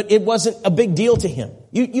 but it wasn't a big deal to him.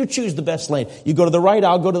 You choose the best lane. You go to the right,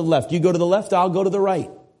 I'll go to the left. You go to the left, I'll go to the right.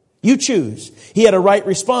 You choose. He had a right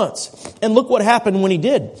response. And look what happened when he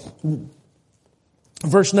did.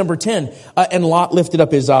 Verse number 10, "And Lot lifted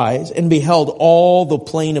up his eyes and beheld all the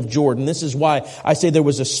plain of Jordan." This is why I say there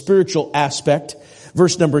was a spiritual aspect.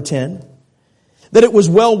 Verse number 10. "That it was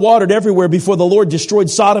well watered everywhere before the Lord destroyed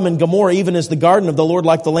Sodom and Gomorrah, even as the garden of the Lord,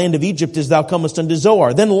 like the land of Egypt, as thou comest unto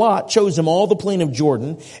Zoar. Then Lot chose him all the plain of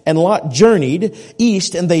Jordan, and Lot journeyed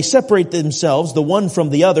east, and they separate themselves, the one from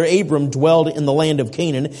the other. Abram dwelled in the land of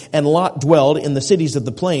Canaan, and Lot dwelled in the cities of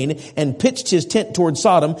the plain, and pitched his tent toward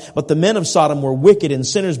Sodom. But the men of Sodom were wicked and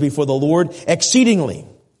sinners before the Lord exceedingly."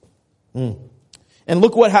 And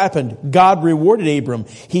look what happened. God rewarded Abram.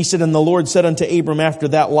 He said, "And the Lord said unto Abram after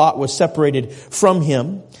that Lot was separated from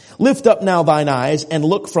him, Lift up now thine eyes and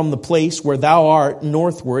look from the place where thou art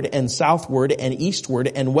northward and southward and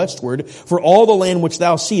eastward and westward. For all the land which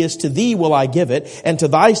thou seest, to thee will I give it, and to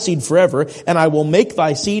thy seed forever. And I will make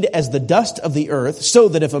thy seed as the dust of the earth, so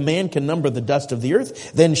that if a man can number the dust of the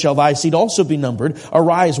earth, then shall thy seed also be numbered.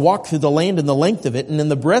 Arise, walk through the land in the length of it and in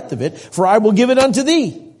the breadth of it, for I will give it unto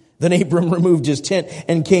thee." Then Abram removed his tent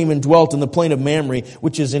and came and dwelt in the plain of Mamre,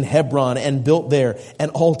 which is in Hebron, and built there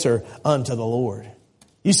an altar unto the Lord.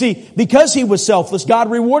 You see, because he was selfless,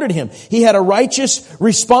 God rewarded him. He had a righteous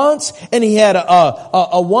response, and he had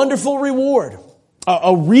a wonderful reward.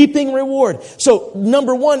 A reaping reward. So,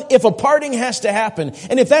 number one, if a parting has to happen,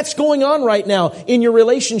 and if that's going on right now in your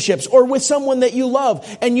relationships or with someone that you love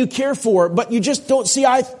and you care for, but you just don't see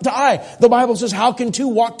eye to eye, the Bible says, how can two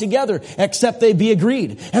walk together except they be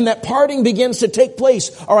agreed? And that parting begins to take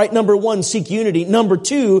place. All right, number one, seek unity. Number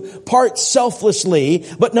two, part selflessly.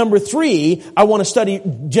 But number three, I want to study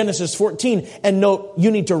Genesis 14 and note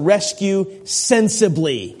you need to rescue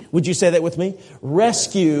sensibly. Would you say that with me?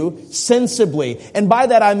 Rescue sensibly. And by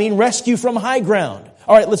that I mean rescue from high ground.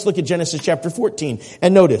 All right, let's look at Genesis chapter 14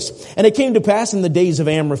 and notice. And it came to pass in the days of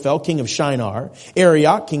Amraphel, king of Shinar,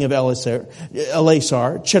 Arioch, king of Elasar,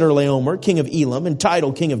 Chedorlaomer, king of Elam, and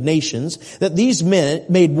Tidal, king of nations, that these men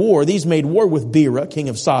made war. These made war with Bera, king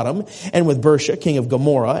of Sodom, and with Bersha, king of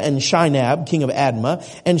Gomorrah, and Shinab, king of Admah,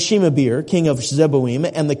 and Shemabir, king of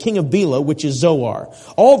Zeboim, and the king of Bela, which is Zoar.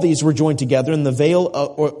 All these were joined together in the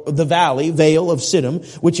valley of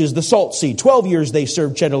Siddim, which is the salt sea. 12 years they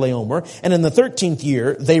served Chedorlaomer, and in the 13th year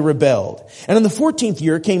they rebelled. And in the 14th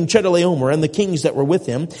year came Chedorlaomer and the kings that were with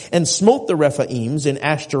him, and smote the Rephaims in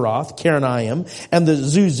Ashtaroth, Karanaim, and the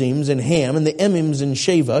Zuzims in Ham, and the Emims in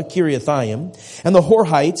Sheva, Kiriathaim, and the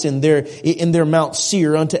Horites in their Mount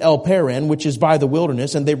Seir unto El Paran, which is by the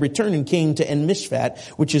wilderness, and they returned and came to En-Mishpat,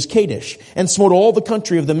 which is Kadesh, and smote all the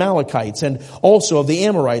country of the Amalekites, and also of the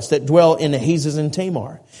Amorites that dwell in Hazaz and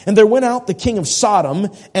Tamar. And there went out the king of Sodom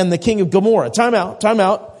and the king of Gomorrah. Time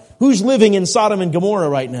out. Who's living in Sodom and Gomorrah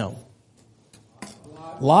right now?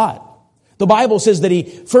 Lot. The Bible says that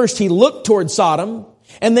he looked toward Sodom,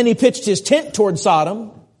 and then he pitched his tent toward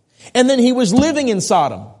Sodom, and then he was living in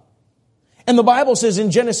Sodom. And the Bible says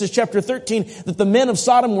in Genesis chapter 13 that the men of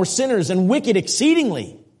Sodom were sinners and wicked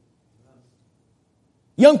exceedingly.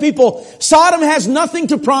 Young people, Sodom has nothing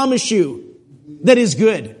to promise you that is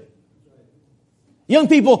good. Young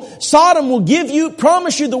people, Sodom will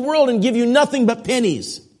promise you the world and give you nothing but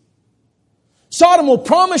pennies. Sodom will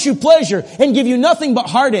promise you pleasure and give you nothing but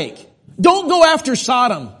heartache. Don't go after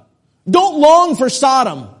Sodom. Don't long for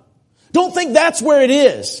Sodom. Don't think that's where it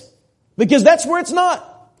is, because that's where it's not.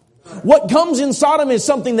 What comes in Sodom is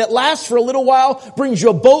something that lasts for a little while, brings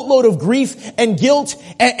you a boatload of grief and guilt,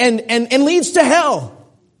 and leads to hell.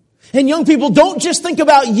 And young people, don't just think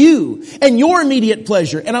about you and your immediate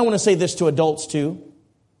pleasure. And I want to say this to adults too.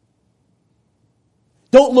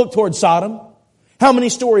 Don't look toward Sodom. How many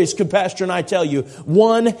stories could Pastor and I tell you,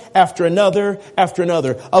 one after another,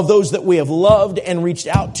 of those that we have loved and reached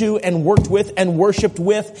out to and worked with and worshiped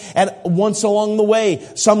with, and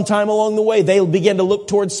sometime along the way, they'll begin to look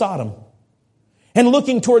toward Sodom. And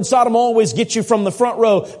looking toward Sodom always gets you from the front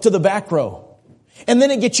row to the back row. And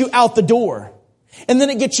then it gets you out the door. And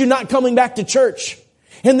then it gets you not coming back to church.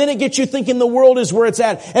 And then it gets you thinking the world is where it's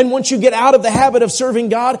at. And once you get out of the habit of serving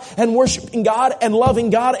God and worshiping God and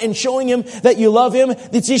loving God and showing Him that you love Him,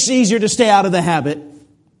 it's just easier to stay out of the habit.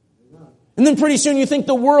 And then pretty soon you think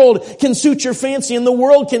the world can suit your fancy and the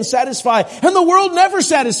world can satisfy. And the world never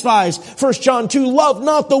satisfies. 1 John 2, love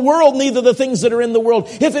not the world, neither the things that are in the world.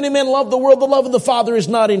 If any man love the world, the love of the Father is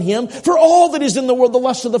not in him. For all that is in the world, the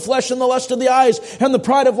lust of the flesh and the lust of the eyes and the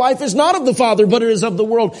pride of life is not of the Father, but it is of the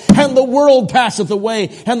world. And the world passeth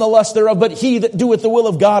away and the lust thereof, but he that doeth the will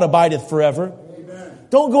of God abideth forever. Amen.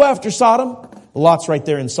 Don't go after Sodom. Lot's right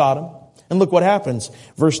there in Sodom. And look what happens.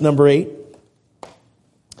 Verse number 8.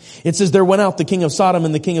 It says, there went out the king of Sodom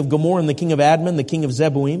and the king of Gomorrah and the king of Admah and the king of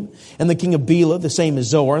Zeboim and the king of Bela, the same as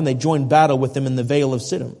Zoar, and they joined battle with them in the vale of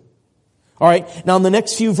Siddim. All right. Now in the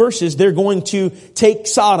next few verses, they're going to take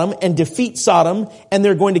Sodom and defeat Sodom, and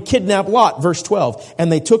they're going to kidnap Lot. Verse 12.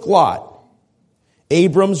 And they took Lot,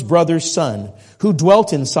 Abram's brother's son, who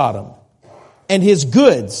dwelt in Sodom, and his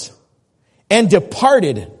goods, and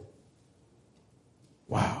departed.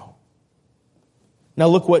 Wow. Now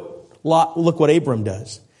look what Abram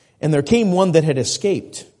does. And there came one that had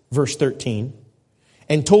escaped, verse 13,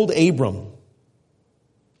 and told Abram,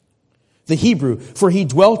 the Hebrew, for he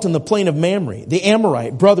dwelt in the plain of Mamre, the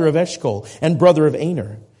Amorite, brother of Eshcol, and brother of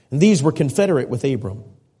Aner. And these were confederate with Abram.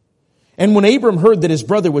 And when Abram heard that his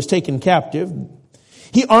brother was taken captive,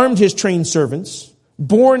 he armed his trained servants,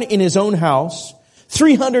 born in his own house,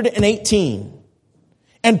 318,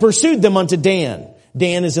 and pursued them unto Dan.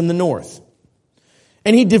 Dan is in the north.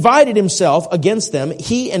 And he divided himself against them,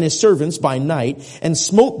 he and his servants, by night, and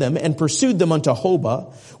smote them and pursued them unto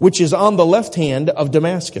Hobah, which is on the left hand of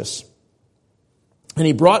Damascus. And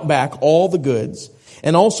he brought back all the goods,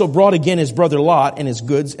 and also brought again his brother Lot and his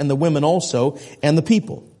goods, and the women also, and the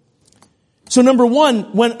people. So number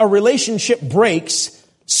one, when a relationship breaks,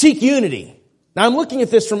 seek unity. Now I'm looking at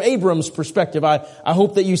this from Abram's perspective. I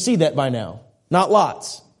hope that you see that by now, not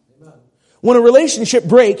Lot's. When a relationship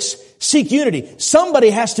breaks, Seek unity. Somebody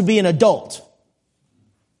has to be an adult.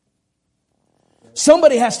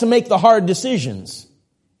 Somebody has to make the hard decisions.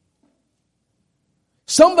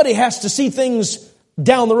 Somebody has to see things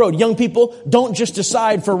down the road. Young people, don't just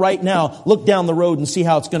decide for right now. Look down the road and see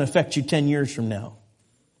how it's going to affect you 10 years from now.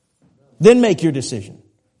 Then make your decision.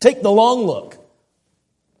 Take the long look.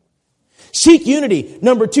 Seek unity.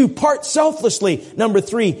 Number 2, part selflessly. Number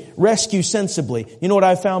 3, rescue sensibly. You know what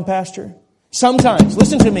I've found, Pastor? Sometimes,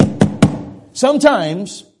 listen to me.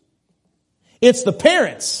 Sometimes it's the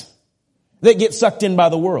parents that get sucked in by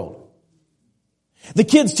the world. The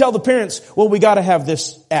kids tell the parents, well, we got to have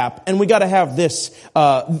this app, and we got to have this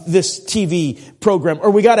TV program,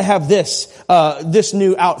 or we got to have this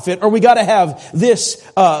new outfit, or we got to have this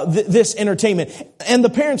entertainment. And the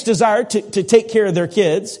parents desire to take care of their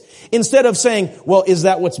kids instead of saying, well, is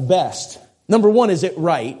that what's best? Number 1, is it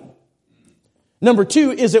right? Number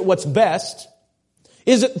 2, is it what's best?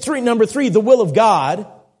 Is it number 3, the will of God?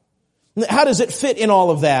 How does it fit in all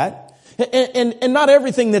of that? And not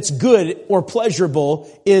everything that's good or pleasurable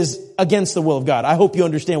is against the will of God. I hope you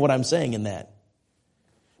understand what I'm saying in that.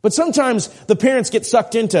 But sometimes the parents get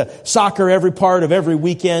sucked into soccer every part of every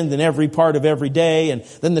weekend and every part of every day, and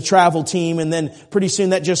then the travel team, and then pretty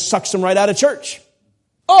soon that just sucks them right out of church.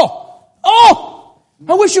 Oh!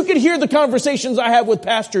 I wish you could hear the conversations I have with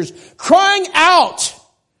pastors crying out,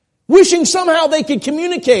 wishing somehow they could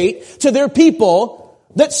communicate to their people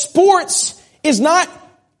that sports is not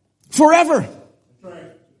forever.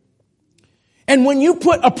 And when you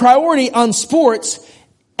put a priority on sports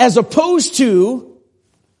as opposed to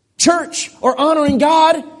church or honoring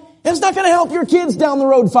God, it's not going to help your kids down the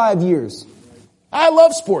road 5 years. I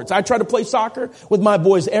love sports. I try to play soccer with my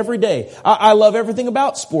boys every day. I love everything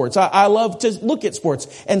about sports. I love to look at sports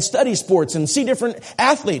and study sports and see different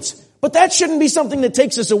athletes. But that shouldn't be something that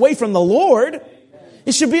takes us away from the Lord.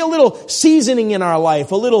 It should be a little seasoning in our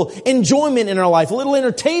life, a little enjoyment in our life, a little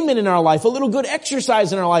entertainment in our life, a little good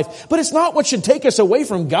exercise in our life. But it's not what should take us away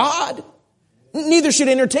from God. Neither should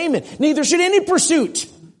entertainment. Neither should any pursuit.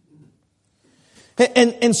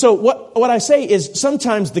 And so what I say is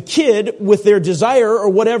sometimes the kid with their desire or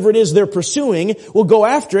whatever it is they're pursuing will go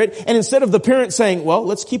after it. And instead of the parent saying, well,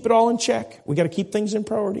 let's keep it all in check. We got to keep things in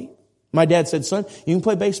priority. My dad said, son, you can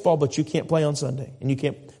play baseball, but you can't play on Sunday and you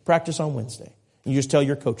can't practice on Wednesday. You just tell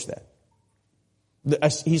your coach that.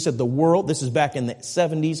 He said the world, this is back in the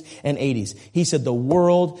 70s and 80s. He said the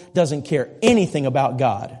world doesn't care anything about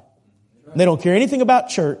God. They don't care anything about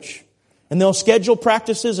church. And they'll schedule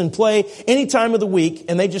practices and play any time of the week.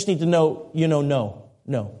 And they just need to know,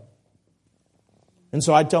 no. And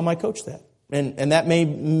so I'd tell my coach that. And that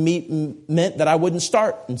meant that I wouldn't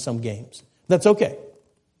start in some games. That's okay.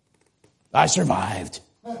 I survived.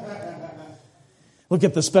 Look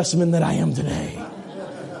at the specimen that I am today.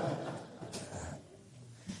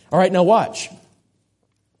 All right, now watch.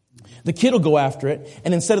 The kid will go after it,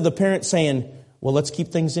 and instead of the parent saying, well, let's keep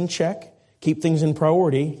things in check, keep things in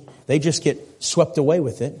priority, they just get swept away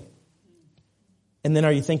with it. And then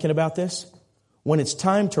are you thinking about this? When it's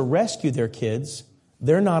time to rescue their kids,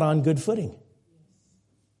 they're not on good footing.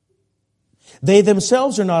 They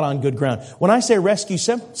themselves are not on good ground. When I say rescue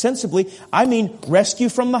sensibly, I mean rescue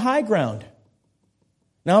from the high ground.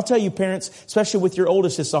 Now, I'll tell you, parents, especially with your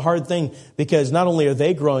oldest, it's a hard thing because not only are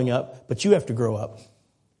they growing up, but you have to grow up.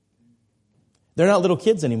 They're not little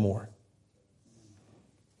kids anymore.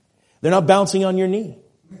 They're not bouncing on your knee.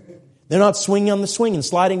 They're not swinging on the swing and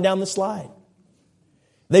sliding down the slide.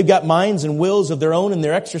 They've got minds and wills of their own and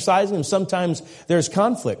they're exercising, and sometimes there's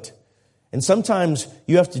conflict. And sometimes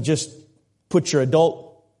you have to just put your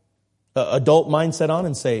adult mindset on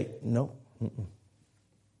and say, no.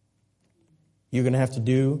 You're going to have to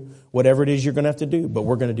do whatever it is you're going to have to do, but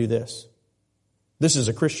we're going to do this. This is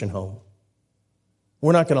a Christian home.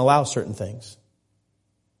 We're not going to allow certain things.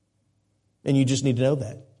 And you just need to know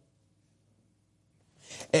that.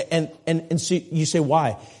 And so you say,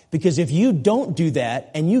 why? Because if you don't do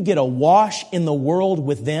that and you get a wash in the world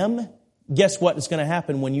with them, guess what is going to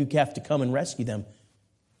happen when you have to come and rescue them?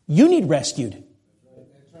 You need rescued.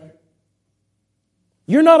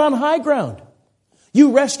 You're not on high ground.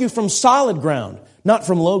 You rescue from solid ground, not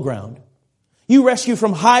from low ground. You rescue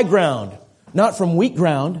from high ground, not from weak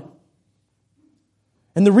ground.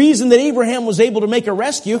 And the reason that Abraham was able to make a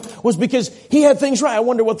rescue was because he had things right. I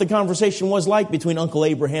wonder what the conversation was like between Uncle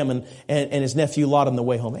Abraham and his nephew Lot on the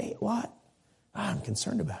way home. Hey, Lot, I'm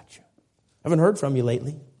concerned about you. I haven't heard from you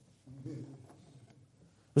lately. I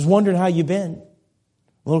was wondering how you've been.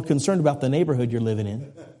 A little concerned about the neighborhood you're living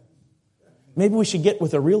in. Maybe we should get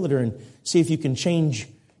with a realtor and see if you can change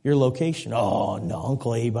your location. Oh, no,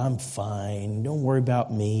 Uncle Abe, I'm fine. Don't worry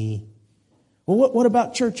about me. Well, what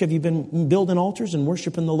about church? Have you been building altars and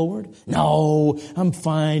worshiping the Lord? No, I'm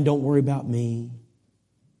fine. Don't worry about me.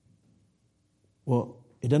 Well,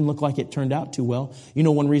 it doesn't look like it turned out too well. You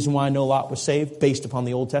know one reason why I know Lot was saved based upon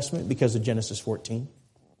the Old Testament? Because of Genesis 14.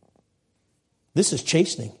 This is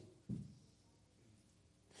chastening.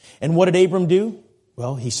 And what did Abram do?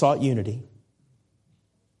 Well, he sought unity.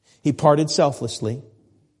 He parted selflessly.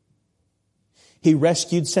 He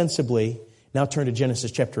rescued sensibly. Now turn to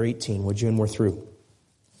Genesis chapter 18, would you, and we're through.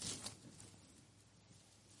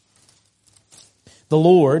 The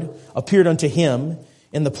Lord appeared unto him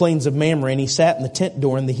in the plains of Mamre, and he sat in the tent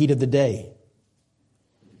door in the heat of the day.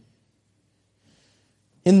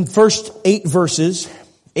 In the first 8 verses,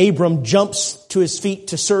 Abram jumps to his feet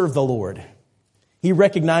to serve the Lord. He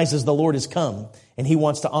recognizes the Lord has come, and he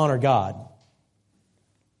wants to honor God.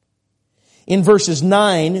 In verses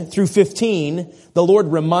 9 through 15, the Lord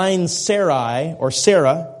reminds Sarah,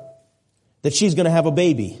 that she's going to have a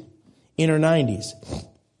baby in her 90s.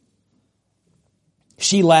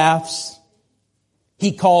 She laughs.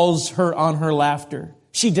 He calls her on her laughter.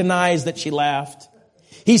 She denies that she laughed.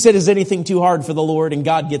 He said, is anything too hard for the Lord? And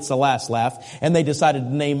God gets the last laugh. And they decided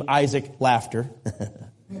to name Isaac Laughter.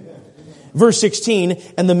 Verse 16,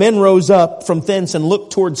 and the men rose up from thence and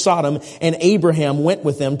looked toward Sodom, and Abraham went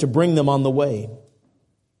with them to bring them on the way.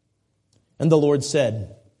 And the Lord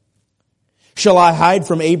said, shall I hide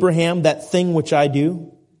from Abraham that thing which I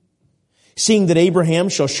do? Seeing that Abraham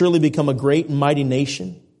shall surely become a great and mighty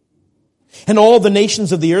nation, and all the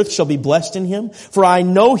nations of the earth shall be blessed in him. For I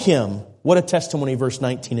know him. What a testimony verse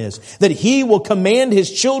 19 is. That he will command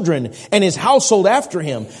his children and his household after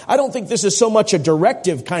him. I don't think this is so much a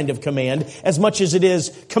directive kind of command as much as it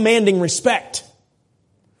is commanding respect.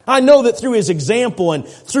 I know that through his example and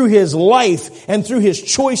through his life and through his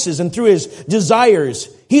choices and through his desires,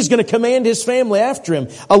 he's going to command his family after him.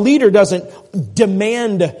 A leader doesn't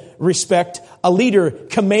demand respect. A leader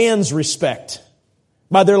commands respect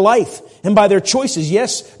by their life and by their choices.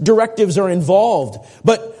 Yes, directives are involved,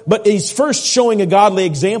 but he's first showing a godly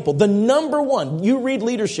example. The number one, you read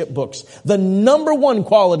leadership books, the number one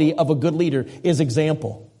quality of a good leader is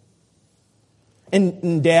example.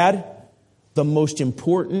 And Dad, the most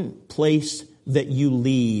important place that you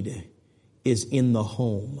lead is in the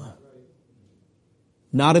home.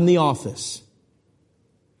 Not in the office.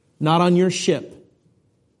 Not on your ship.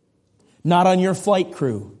 Not on your flight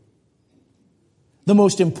crew. The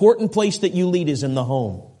most important place that you lead is in the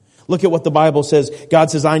home. Look at what the Bible says.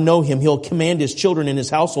 God says, I know him. He'll command his children and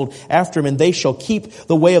his household after him, and they shall keep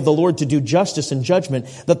the way of the Lord to do justice and judgment,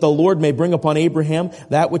 that the Lord may bring upon Abraham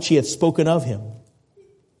that which he hath spoken of him.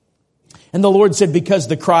 And the Lord said, because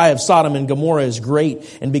the cry of Sodom and Gomorrah is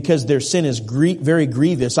great, and because their sin is very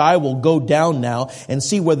grievous, I will go down now and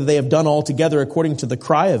see whether they have done altogether according to the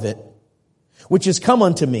cry of it, which is come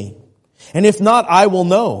unto me. And if not, I will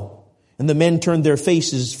know. And the men turned their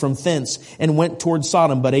faces from thence and went toward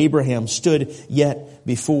Sodom, but Abraham stood yet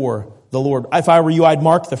before the Lord. If I were you, I'd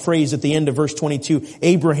mark the phrase at the end of verse 22,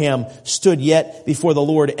 Abraham stood yet before the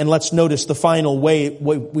Lord. And let's notice the final way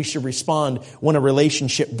we should respond when a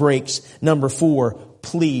relationship breaks. Number 4,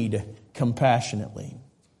 plead compassionately.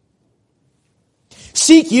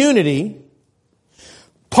 Seek unity,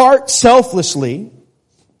 part selflessly,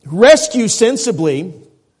 rescue sensibly,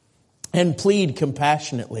 and plead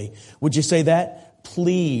compassionately. Would you say that?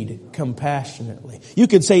 Plead compassionately. You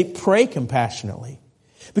could say pray compassionately.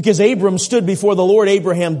 Because Abram stood before the Lord,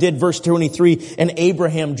 Abraham did, verse 23, and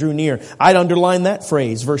Abraham drew near. I'd underline that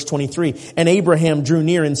phrase, verse 23. And Abraham drew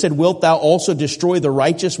near and said, wilt thou also destroy the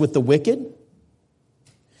righteous with the wicked?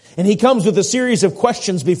 And he comes with a series of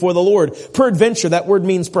questions before the Lord. Peradventure, that word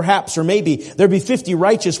means perhaps or maybe. There be 50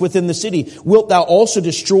 righteous within the city. Wilt thou also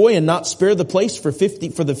destroy and not spare the place for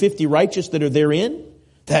the 50 righteous that are therein?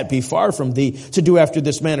 That be far from thee to do after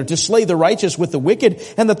this manner, to slay the righteous with the wicked,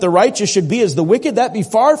 and that the righteous should be as the wicked. That be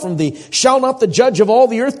far from thee. Shall not the judge of all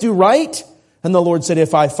the earth do right? And the Lord said,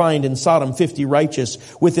 if I find in Sodom 50 righteous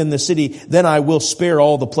within the city, then I will spare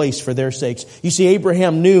all the place for their sakes. You see,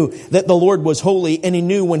 Abraham knew that the Lord was holy, and he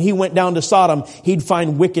knew when he went down to Sodom, he'd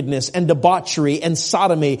find wickedness and debauchery and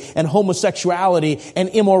sodomy and homosexuality and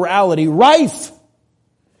immorality rife.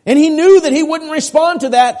 And he knew that he wouldn't respond to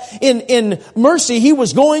that in mercy. He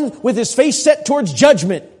was going with his face set towards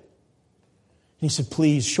judgment. And he said,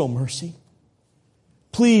 please show mercy.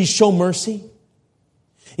 Please show mercy.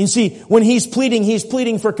 You see, when he's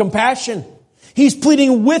pleading for compassion. He's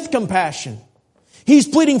pleading with compassion. He's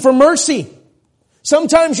pleading for mercy.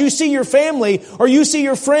 Sometimes you see your family, or you see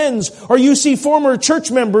your friends, or you see former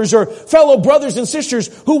church members or fellow brothers and sisters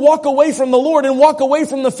who walk away from the Lord and walk away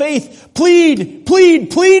from the faith.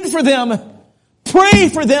 Plead for them. Pray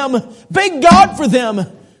for them. Beg God for them.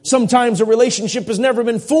 Sometimes a relationship has never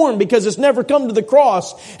been formed because it's never come to the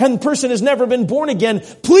cross and the person has never been born again.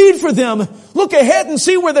 Plead for them. Look ahead and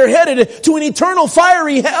see where they're headed, to an eternal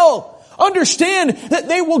fiery hell. Understand that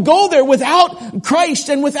they will go there without Christ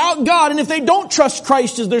and without God. And if they don't trust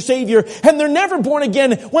Christ as their Savior and they're never born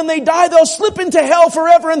again, when they die, they'll slip into hell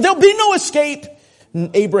forever and there'll be no escape.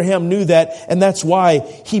 And Abraham knew that, and that's why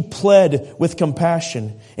he pled with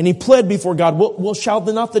compassion. And he pled before God, well, shall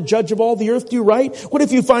not the judge of all the earth do right? What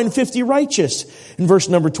if you find 50 righteous? In verse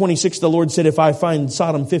number 26, the Lord said, if I find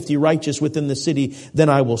Sodom 50 righteous within the city, then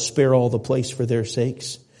I will spare all the place for their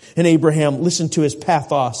sakes. And Abraham listened to his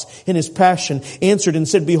pathos and his passion, answered and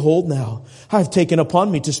said, behold now, I have taken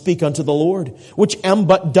upon me to speak unto the Lord, which am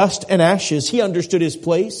but dust and ashes. He understood his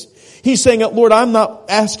place. He's saying, Lord, I'm not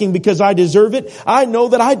asking because I deserve it. I know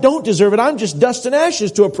that I don't deserve it. I'm just dust and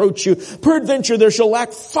ashes to approach you. Peradventure there shall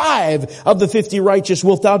lack 5 of the 50 righteous.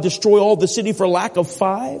 Wilt thou destroy all the city for lack of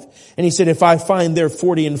 5? And he said, if I find there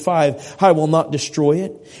 40 and 5, I will not destroy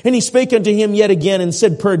it. And he spake unto him yet again and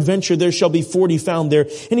said, peradventure there shall be 40 found there.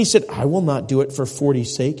 And he said, I will not do it for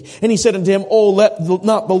 40's sake. And he said unto him, oh, let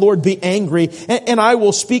not the Lord be angry, and I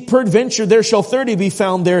will speak. Peradventure there shall 30 be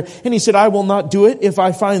found there. And he said, I will not do it if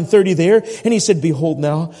I find 30 there. And he said, behold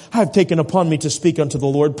now, I have taken upon me to speak unto the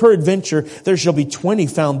Lord. Peradventure there shall be 20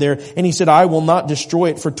 found there. And he said, I will not destroy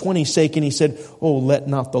it for 20's sake. And he said, oh, let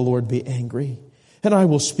not the Lord be angry, and I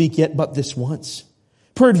will speak yet but this once.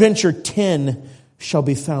 Peradventure 10 shall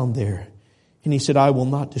be found there. And he said, I will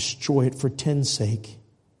not destroy it for 10's sake.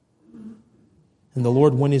 And the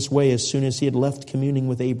Lord went his way as soon as he had left communing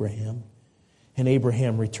with Abraham. And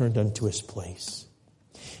Abraham returned unto his place.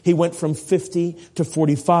 He went from 50 to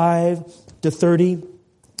 45 to 30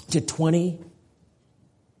 to 20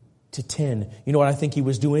 to 10. You know what I think he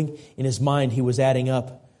was doing? In his mind, he was adding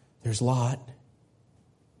up. There's Lot.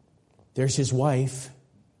 There's his wife.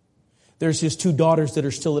 There's his 2 daughters that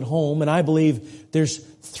are still at home. And I believe there's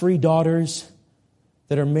 3 daughters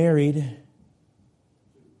that are married.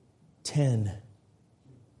 10.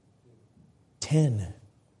 10.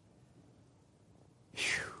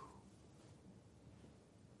 Whew.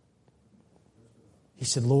 He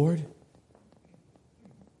said, Lord,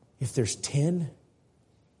 if there's 10,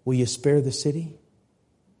 will you spare the city?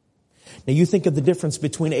 Now you think of the difference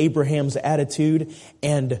between Abraham's attitude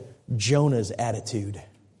and Jonah's attitude.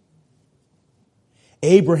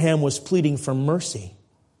 Abraham was pleading for mercy.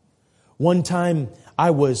 One time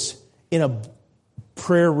I was in a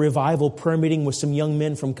prayer meeting with some young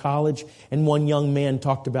men from college, and one young man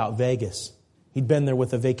talked about Vegas. He'd been there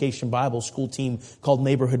with a vacation Bible school team called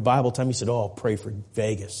Neighborhood Bible Time. He said, oh, pray for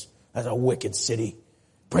Vegas. That's a wicked city.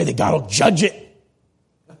 Pray that God will judge it.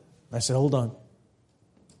 I said, hold on.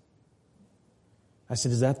 I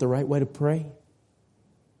said, is that the right way to pray?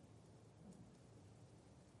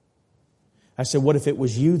 I said, what if it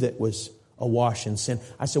was you that was awash in sin?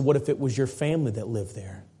 I said, what if it was your family that lived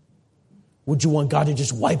there? Would you want God to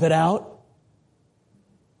just wipe it out?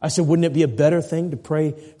 I said, wouldn't it be a better thing to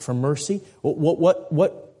pray for mercy?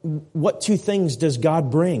 What 2 things does God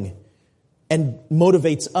bring and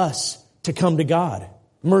motivates us to come to God?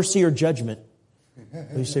 Mercy or judgment?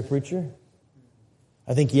 What do you say, preacher?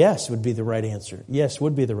 I think yes would be the right answer. Yes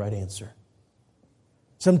would be the right answer.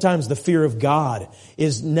 Sometimes the fear of God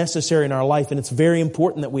is necessary in our life, and it's very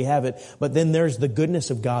important that we have it. But then there's the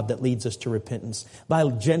goodness of God that leads us to repentance. Thy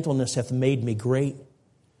gentleness hath made me great.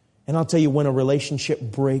 And I'll tell you, when a relationship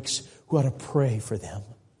breaks, we ought to pray for them.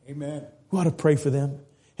 Amen. We ought to pray for them.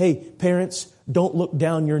 Hey, parents, don't look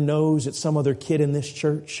down your nose at some other kid in this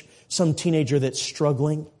church, some teenager that's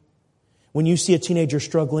struggling. When you see a teenager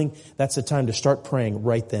struggling, that's the time to start praying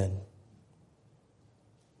right then.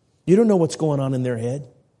 You don't know what's going on in their head.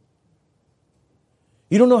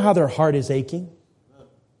 You don't know how their heart is aching.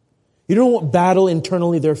 You don't know what battle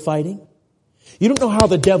internally they're fighting. You don't know how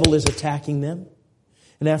the devil is attacking them.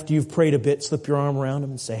 And after you've prayed a bit, slip your arm around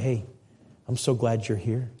them and say, hey, I'm so glad you're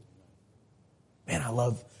here. Man, I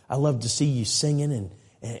love to see you singing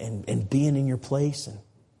and being in your place. And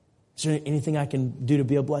is there anything I can do to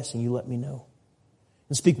be a blessing? You let me know.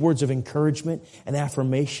 And speak words of encouragement and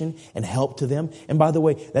affirmation and help to them. And by the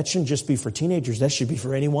way, that shouldn't just be for teenagers. That should be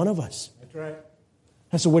for any one of us. That's right.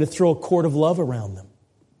 That's a way to throw a cord of love around them.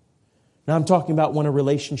 Now I'm talking about when a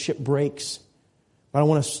relationship breaks. But I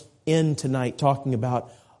want to end tonight talking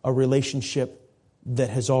about a relationship that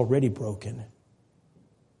has already broken.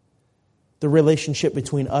 The relationship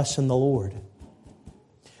between us and the Lord.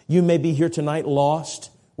 You may be here tonight lost,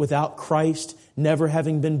 without Christ, never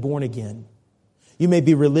having been born again. You may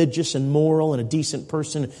be religious and moral and a decent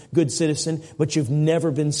person, good citizen, but you've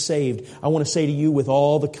never been saved. I want to say to you with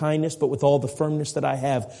all the kindness, but with all the firmness that I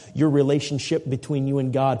have, your relationship between you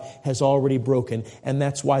and God has already broken. And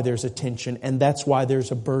that's why there's a tension. And that's why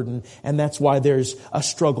there's a burden. And that's why there's a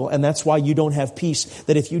struggle. And that's why you don't have peace.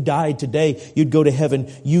 That if you died today, you'd go to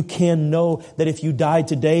heaven. You can know that if you died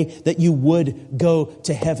today, that you would go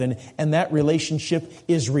to heaven. And that relationship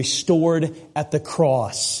is restored at the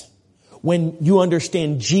cross. When you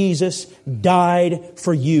understand Jesus died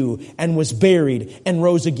for you and was buried and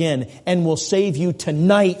rose again and will save you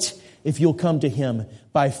tonight if you'll come to Him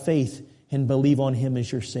by faith and believe on Him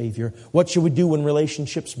as your Savior. What should we do when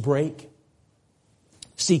relationships break?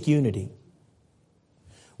 Seek unity.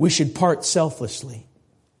 We should part selflessly.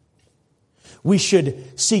 We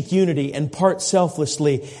should seek unity and part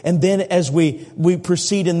selflessly. And then as we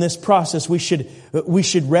proceed in this process, we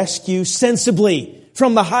should rescue sensibly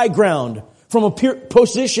from the high ground, from a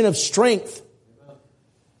position of strength.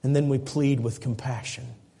 And then we plead with compassion.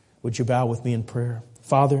 Would you bow with me in prayer?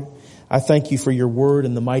 Father, I thank you for your word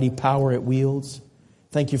and the mighty power it wields.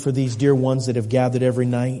 Thank you for these dear ones that have gathered every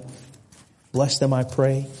night. Bless them, I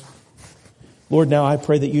pray. Lord, now I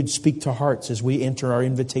pray that you'd speak to hearts as we enter our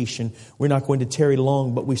invitation. We're not going to tarry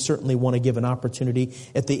long, but we certainly want to give an opportunity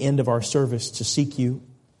at the end of our service to seek you.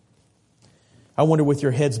 I wonder, with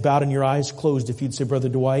your heads bowed and your eyes closed, if you'd say, Brother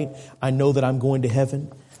Dwight, I know that I'm going to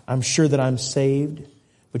heaven. I'm sure that I'm saved.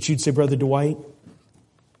 But you'd say, Brother Dwight,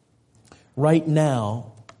 right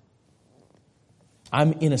now,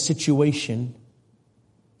 I'm in a situation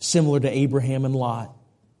similar to Abraham and Lot.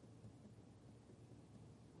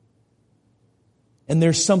 And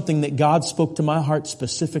there's something that God spoke to my heart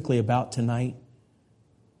specifically about tonight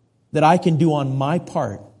that I can do on my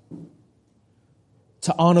part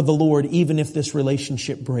to honor the Lord, even if this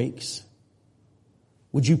relationship breaks.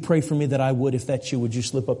 Would you pray for me that I would? If that's you, would you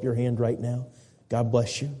slip up your hand right now? God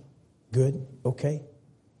bless you. Good. Okay.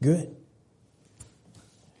 Good.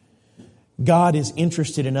 God is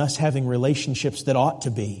interested in us having relationships that ought to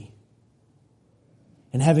be,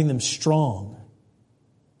 and having them strong,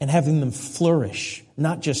 and having them flourish,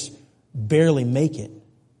 not just barely make it.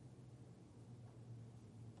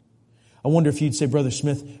 I wonder if you'd say, Brother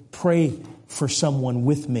Smith, pray for someone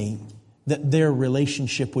with me that their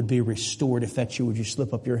relationship would be restored. If that's you, would you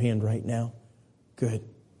slip up your hand right now? Good.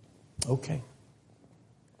 Okay.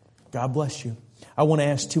 God bless you. I want to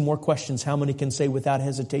ask two more questions. How many can say without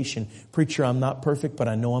hesitation, Preacher, I'm not perfect, but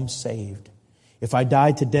I know I'm saved. If I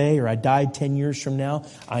died today or I died 10 years from now,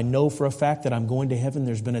 I know for a fact that I'm going to heaven.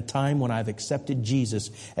 There's been a time when I've accepted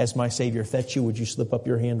Jesus as my Savior. If that's you, would you slip up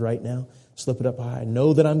your hand right now? Slip it up high. I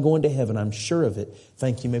know that I'm going to heaven. I'm sure of it.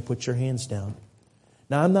 Thank you. You may put your hands down.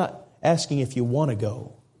 Now, I'm not asking if you want to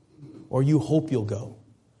go or you hope you'll go.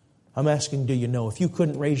 I'm asking, do you know? If you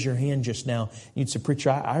couldn't raise your hand just now, you'd say, Preacher,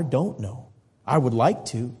 I don't know. I would like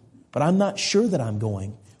to, but I'm not sure that I'm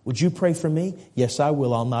going. Would you pray for me? Yes, I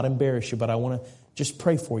will. I'll not embarrass you, but I want to just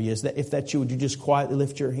pray for you. If that's you, would you just quietly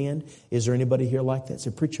lift your hand? Is there anybody here like that? Say,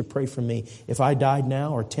 Preacher, pray for me. If I died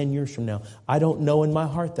now or 10 years from now, I don't know in my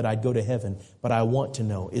heart that I'd go to heaven, but I want to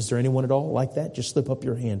know. Is there anyone at all like that? Just slip up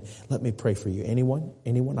your hand. Let me pray for you. Anyone?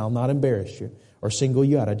 Anyone? I'll not embarrass you or single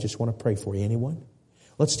you out. I just want to pray for you. Anyone?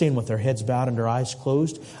 Let's stand with our heads bowed and our eyes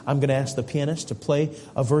closed. I'm going to ask the pianist to play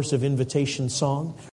a verse of invitation song.